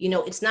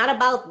 it's not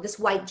about this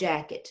white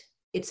jacket.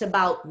 It's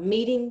about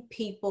meeting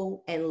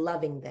people and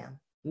loving them,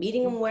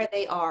 meeting them where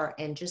they are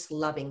and just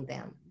loving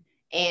them.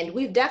 And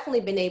we've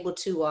definitely been able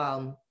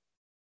to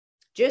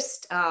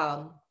just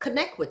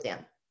connect with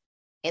them.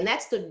 And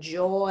that's the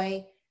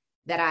joy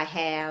that I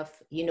have,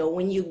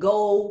 when you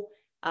go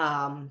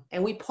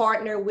and we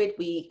partner with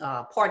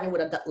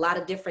a lot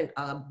of different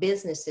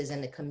businesses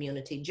in the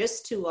community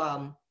just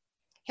to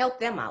help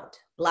them out.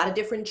 A lot of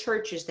different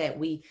churches that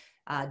we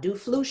do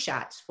flu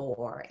shots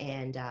for,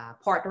 and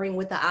partnering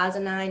with the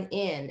Ozanine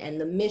Inn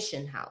and the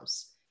Mission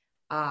House.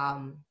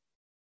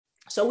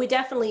 So we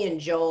definitely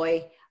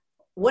enjoy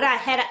what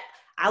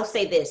I'll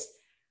say this.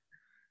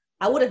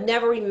 I would have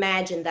never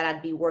imagined that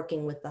I'd be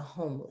working with the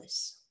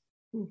homeless,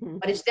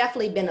 but it's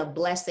definitely been a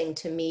blessing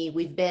to me.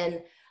 We've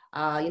been,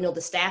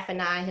 the staff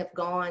and I have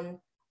gone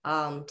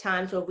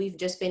times where we've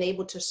just been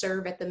able to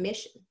serve at the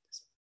missions,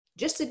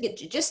 just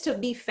to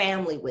be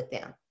family with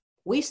them.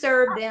 We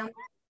serve them.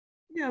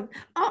 Yeah,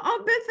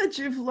 I'll bet that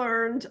you've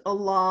learned a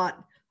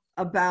lot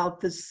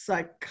about the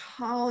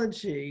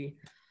psychology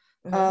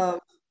of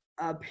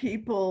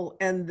people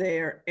and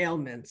their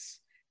ailments,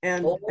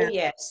 and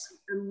Yes,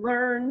 and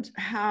learned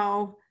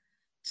how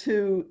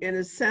to, in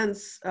a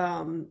sense,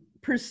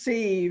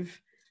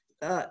 perceive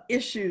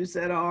issues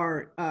that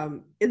are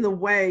in the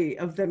way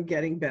of them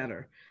getting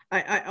better.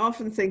 I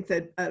often think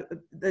that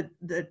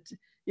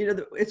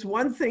it's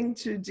one thing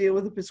to deal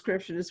with a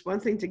prescription. It's one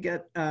thing to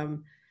get a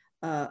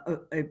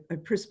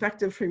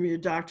perspective from your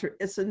doctor.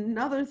 It's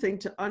another thing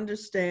to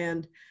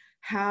understand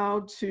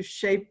how to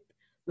shape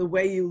the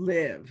way you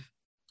live.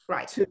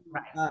 right. To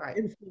Right.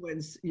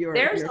 influence your.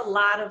 There's a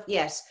lot of,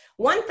 yes.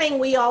 One thing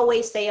we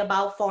always say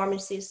about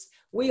pharmacists,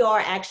 we are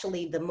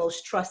actually the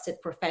most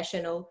trusted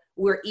professional.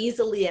 We're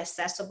easily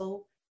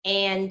accessible,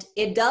 and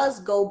it does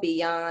go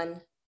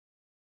beyond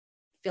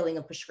filling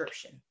a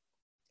prescription.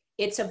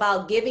 It's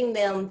about giving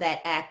them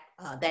that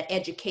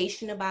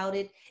education about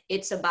it.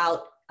 It's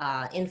about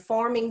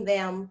informing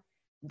them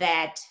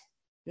that,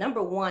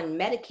 number one,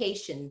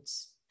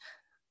 medications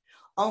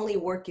only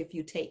work if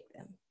you take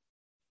them.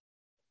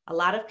 A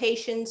lot of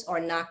patients are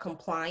not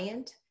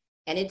compliant,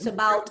 and it's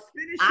about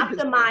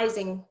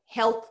optimizing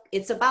health.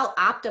 It's about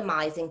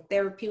optimizing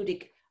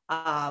therapeutic.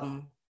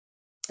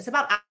 It's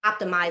about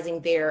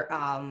optimizing their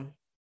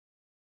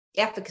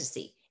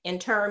efficacy in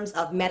terms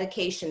of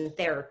medication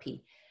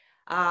therapy.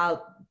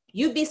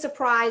 You'd be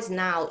surprised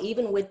now,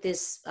 even with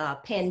this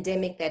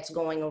pandemic that's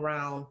going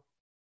around,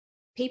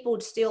 people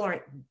still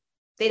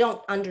they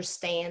don't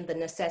understand the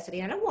necessity.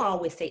 And I don't want to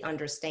always say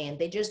understand,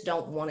 they just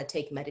don't want to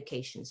take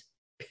medications,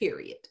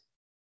 period.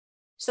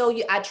 So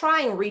I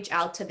try and reach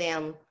out to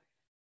them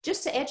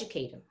just to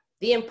educate them.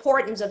 The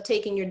importance of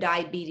taking your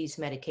diabetes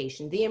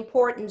medication, the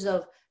importance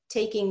of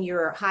taking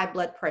your high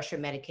blood pressure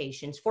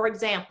medications. For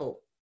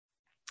example,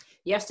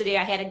 yesterday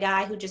I had a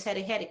guy who just had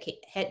a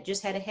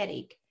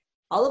headache.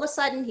 All of a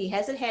sudden he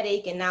has a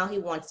headache, and now he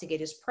wants to get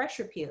his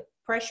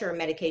pressure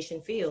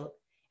medication filled.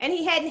 And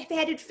he hadn't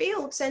had it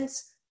filled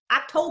since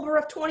October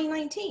of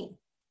 2019.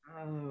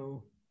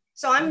 Oh.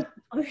 So I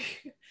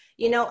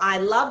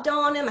loved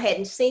on him. I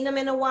hadn't seen him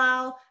in a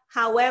while.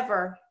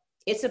 However,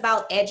 it's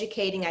about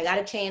educating. I got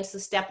a chance to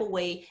step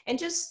away and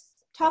just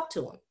talk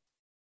to him,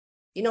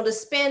 to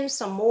spend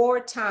some more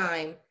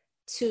time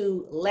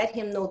to let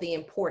him know the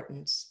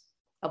importance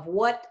of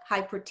what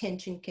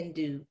hypertension can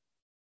do.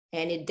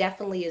 And it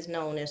definitely is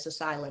known as a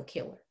silent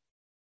killer.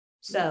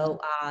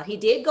 So he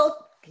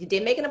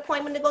did make an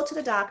appointment to go to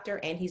the doctor,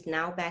 and he's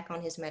now back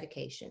on his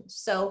medications.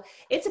 So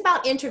it's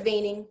about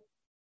intervening.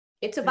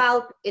 It's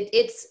about,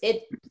 it's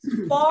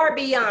far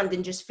beyond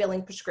than just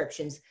filling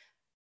prescriptions.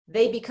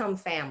 They become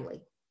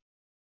family.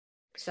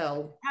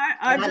 So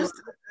I just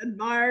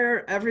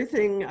admire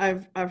everything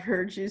I've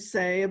heard you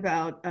say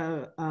about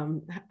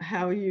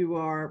how you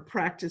are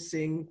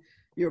practicing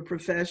your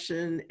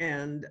profession,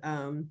 and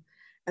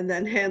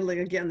then handling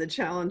again the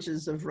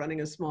challenges of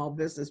running a small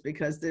business,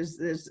 because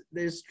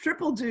there's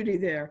triple duty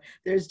there.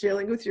 There's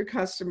dealing with your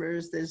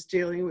customers, there's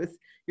dealing with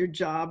your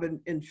job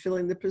and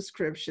filling the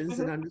prescriptions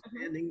and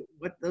understanding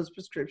what those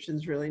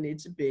prescriptions really need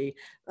to be,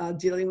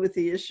 dealing with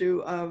the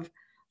issue of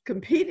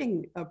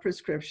competing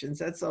prescriptions.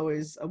 That's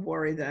always a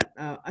worry that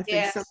I think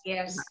yes.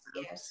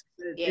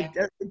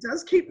 it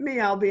does keep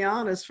me, I'll be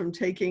honest, from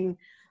taking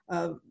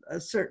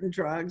certain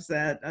drugs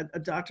that a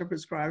doctor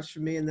prescribes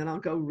for me, and then I'll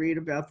go read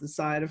about the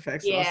side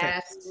effects. And I'll say, Yes,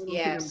 "I don't think I'm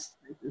yes.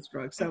 gonna take this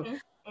drug." So Mhm,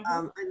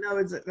 mhm. I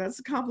know that's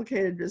a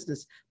complicated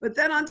business. But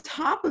then on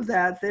top of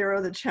that, there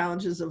are the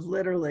challenges of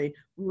literally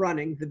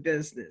running the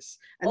business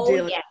and Oh,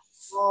 dealing yes.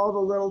 with all the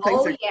little things.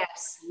 Oh, that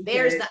yes. these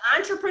There's days. the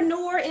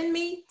entrepreneur in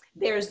me,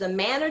 there's the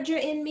manager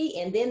in me,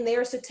 and then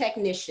there's the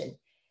technician.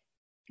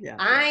 Yeah.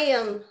 I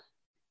am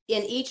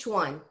in each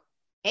one.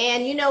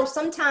 And you know,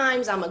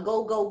 sometimes I'm a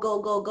go, go,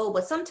 go, go, go,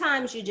 but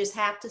sometimes you just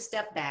have to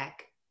step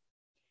back.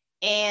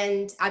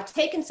 And I've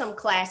taken some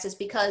classes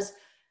because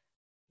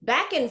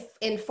back in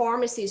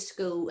pharmacy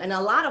school, and a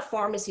lot of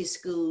pharmacy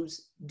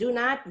schools do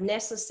not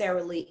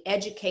necessarily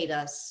educate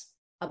us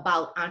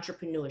about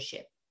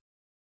entrepreneurship.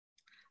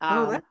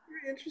 Oh, that's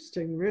very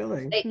interesting,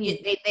 really.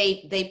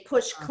 They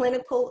push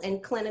clinical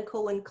and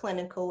clinical and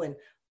clinical and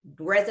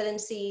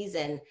residencies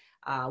and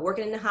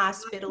working in the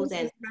hospitals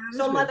and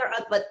some other,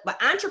 but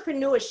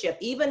entrepreneurship,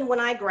 even when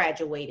I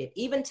graduated,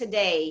 even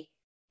today,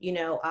 you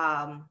know,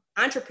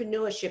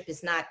 entrepreneurship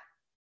is not,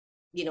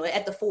 you know,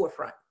 at the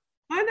forefront.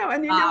 I know,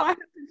 and you know, I have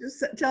to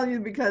just tell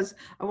you, because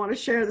I want to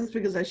share this,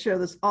 because I share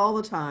this all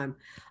the time.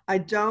 I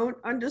don't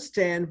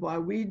understand why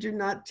we do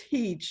not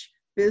teach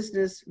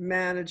business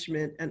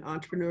management and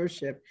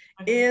entrepreneurship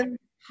in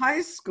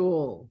high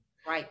school.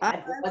 Right,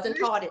 I wasn't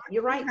taught it.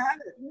 You're right.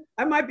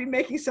 I might be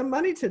making some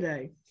money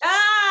today.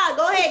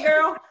 Go ahead,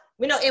 girl.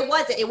 You know, it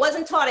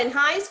wasn't taught in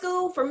high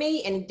school for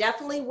me, and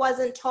definitely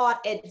wasn't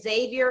taught at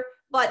Xavier.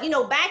 But you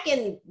know, back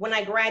in when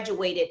I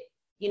graduated,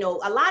 you know,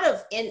 a lot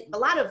of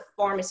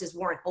pharmacists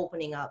weren't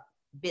opening up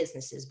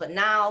businesses, but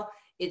now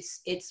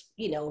it's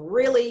you know,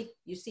 really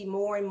you see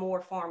more and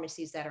more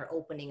pharmacies that are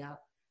opening up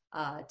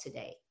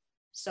today.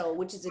 So,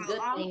 which is a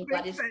good thing.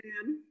 But it's fan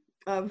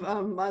of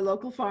my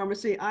local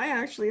pharmacy. I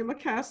actually am a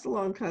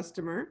Castellon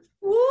customer.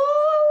 Woo!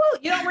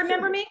 You don't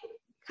remember me?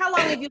 How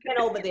long have you been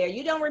over there?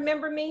 You don't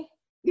remember me?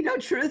 You know,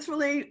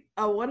 truthfully,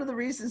 one of the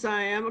reasons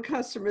I am a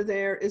customer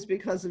there is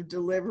because of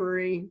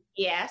delivery.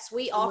 Yes,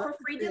 we offer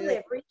free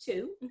delivery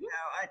too. You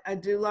know, I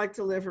do like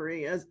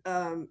delivery,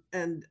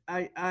 and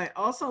I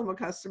also am a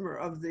customer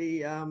of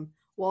the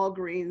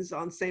Walgreens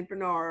on St.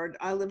 Bernard.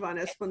 I live on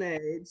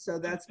Esplanade, so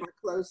that's my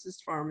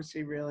closest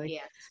pharmacy, really.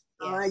 Yes.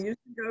 I used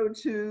to go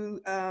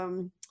to,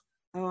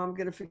 I'm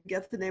going to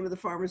forget the name of the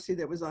pharmacy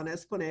that was on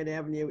Esplanade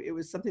Avenue. It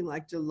was something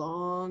like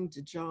DeLong,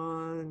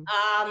 DeJohn.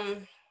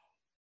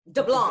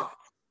 DeBlanc's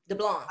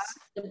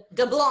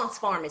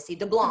pharmacy,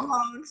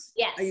 DeBlanc's.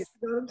 Yes. I used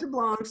to go to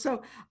DeBlanc.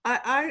 So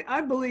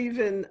I believe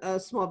in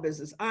small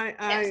business.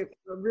 I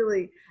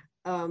really,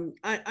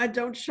 I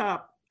don't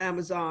shop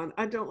Amazon.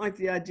 I don't like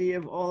the idea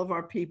of all of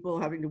our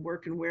people having to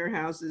work in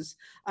warehouses.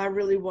 I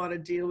really want to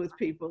deal with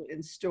people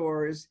in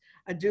stores.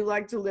 I do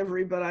like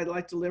delivery, but I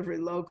like delivery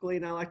locally,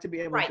 and I like to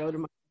be able to go to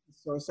my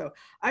store. So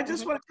I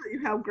just want to tell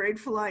you how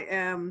grateful I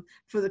am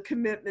for the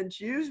commitment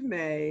you've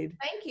made.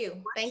 Thank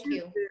you. Thank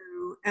you.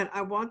 And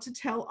I want to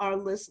tell our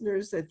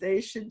listeners that they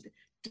should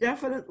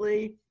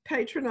definitely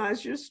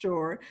patronize your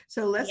store.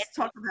 So let's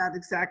talk about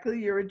exactly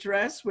your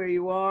address, where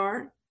you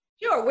are.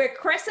 Sure. We're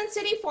Crescent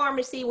City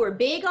Pharmacy. We're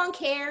big on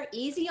care,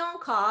 easy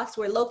on cost.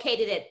 We're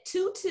located at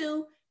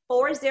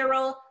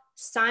 2240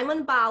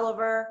 Simon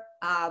Bolivar,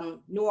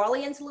 New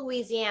Orleans,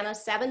 Louisiana,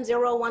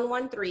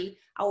 70113.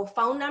 Our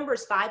phone number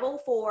is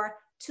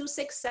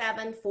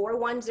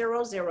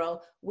 504-267-4100.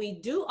 We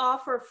do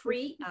offer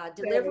free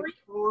delivery.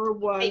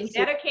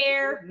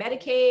 Medicare,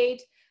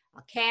 Medicaid,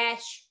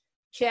 cash,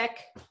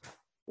 check,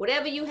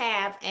 whatever you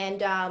have.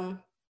 And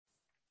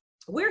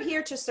we're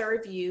here to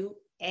serve you.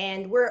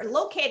 And we're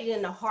located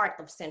in the heart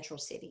of Central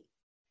City.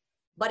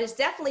 But it's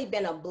definitely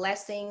been a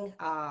blessing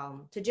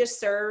to just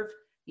serve.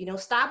 You know,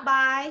 stop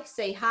by,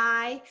 say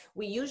hi.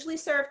 We usually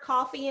serve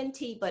coffee and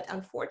tea, but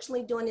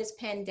unfortunately during this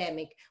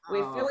pandemic,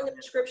 we're filling the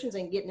prescriptions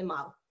and getting them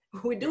out.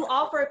 We do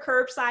offer a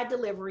curbside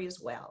delivery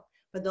as well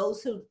for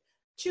those who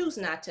choose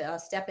not to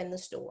step in the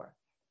store.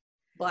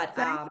 But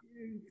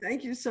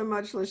thank you so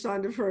much,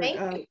 LaShonda, for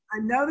I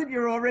know that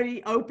you're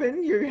already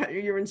open.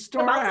 You're in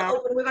store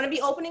out. We're going to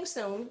be opening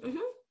soon.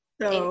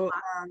 So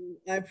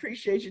I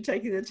appreciate you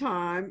taking the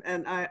time,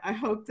 and I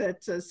hope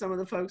that some of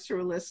the folks who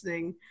are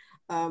listening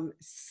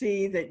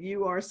see that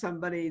you are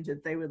somebody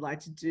that they would like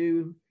to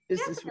do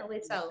business with.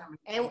 Definitely so.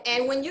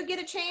 And when you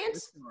get a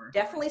chance,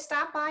 definitely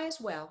stop by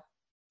as well.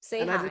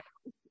 Say hi.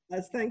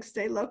 Let's thank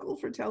Stay Local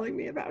for telling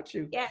me about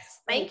you. Yes,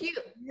 thank you.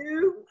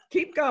 You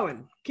keep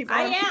going. Keep on.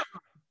 I am.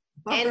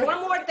 And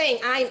one more thing,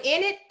 I'm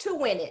in it to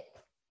win it.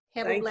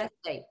 Have a blessed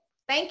day.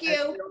 Thank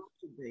you.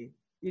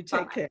 You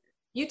take care.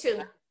 You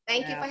too.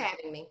 Thank you for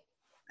having me.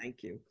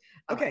 Thank you.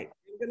 Okay,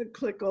 I'm going to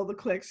click all the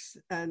clicks,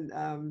 and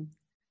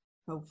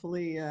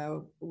hopefully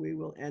we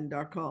will end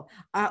our call.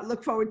 I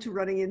look forward to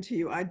running into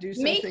you. I do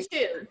something. Me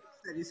too.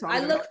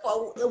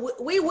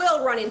 We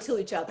will run into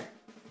each other.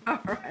 All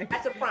right.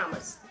 That's a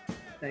promise.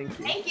 Thank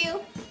you. Thank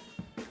you.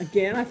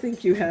 Again, I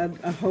think you had,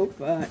 I hope,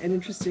 an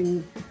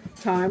interesting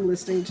time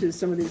listening to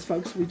some of these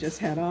folks we just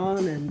had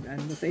on and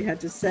what they had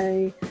to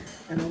say.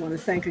 And I want to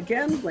thank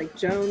again Blake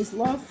Jones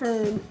Law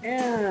Firm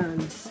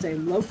and Stay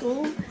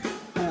Local,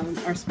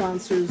 our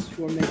sponsors,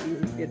 for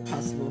making it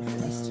possible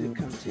for us to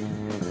come to you.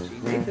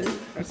 Nathan,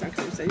 Crosstown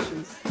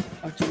Conversations.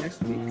 Talk to you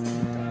next week.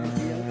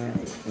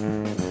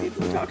 WBLK.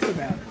 People are talking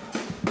about it.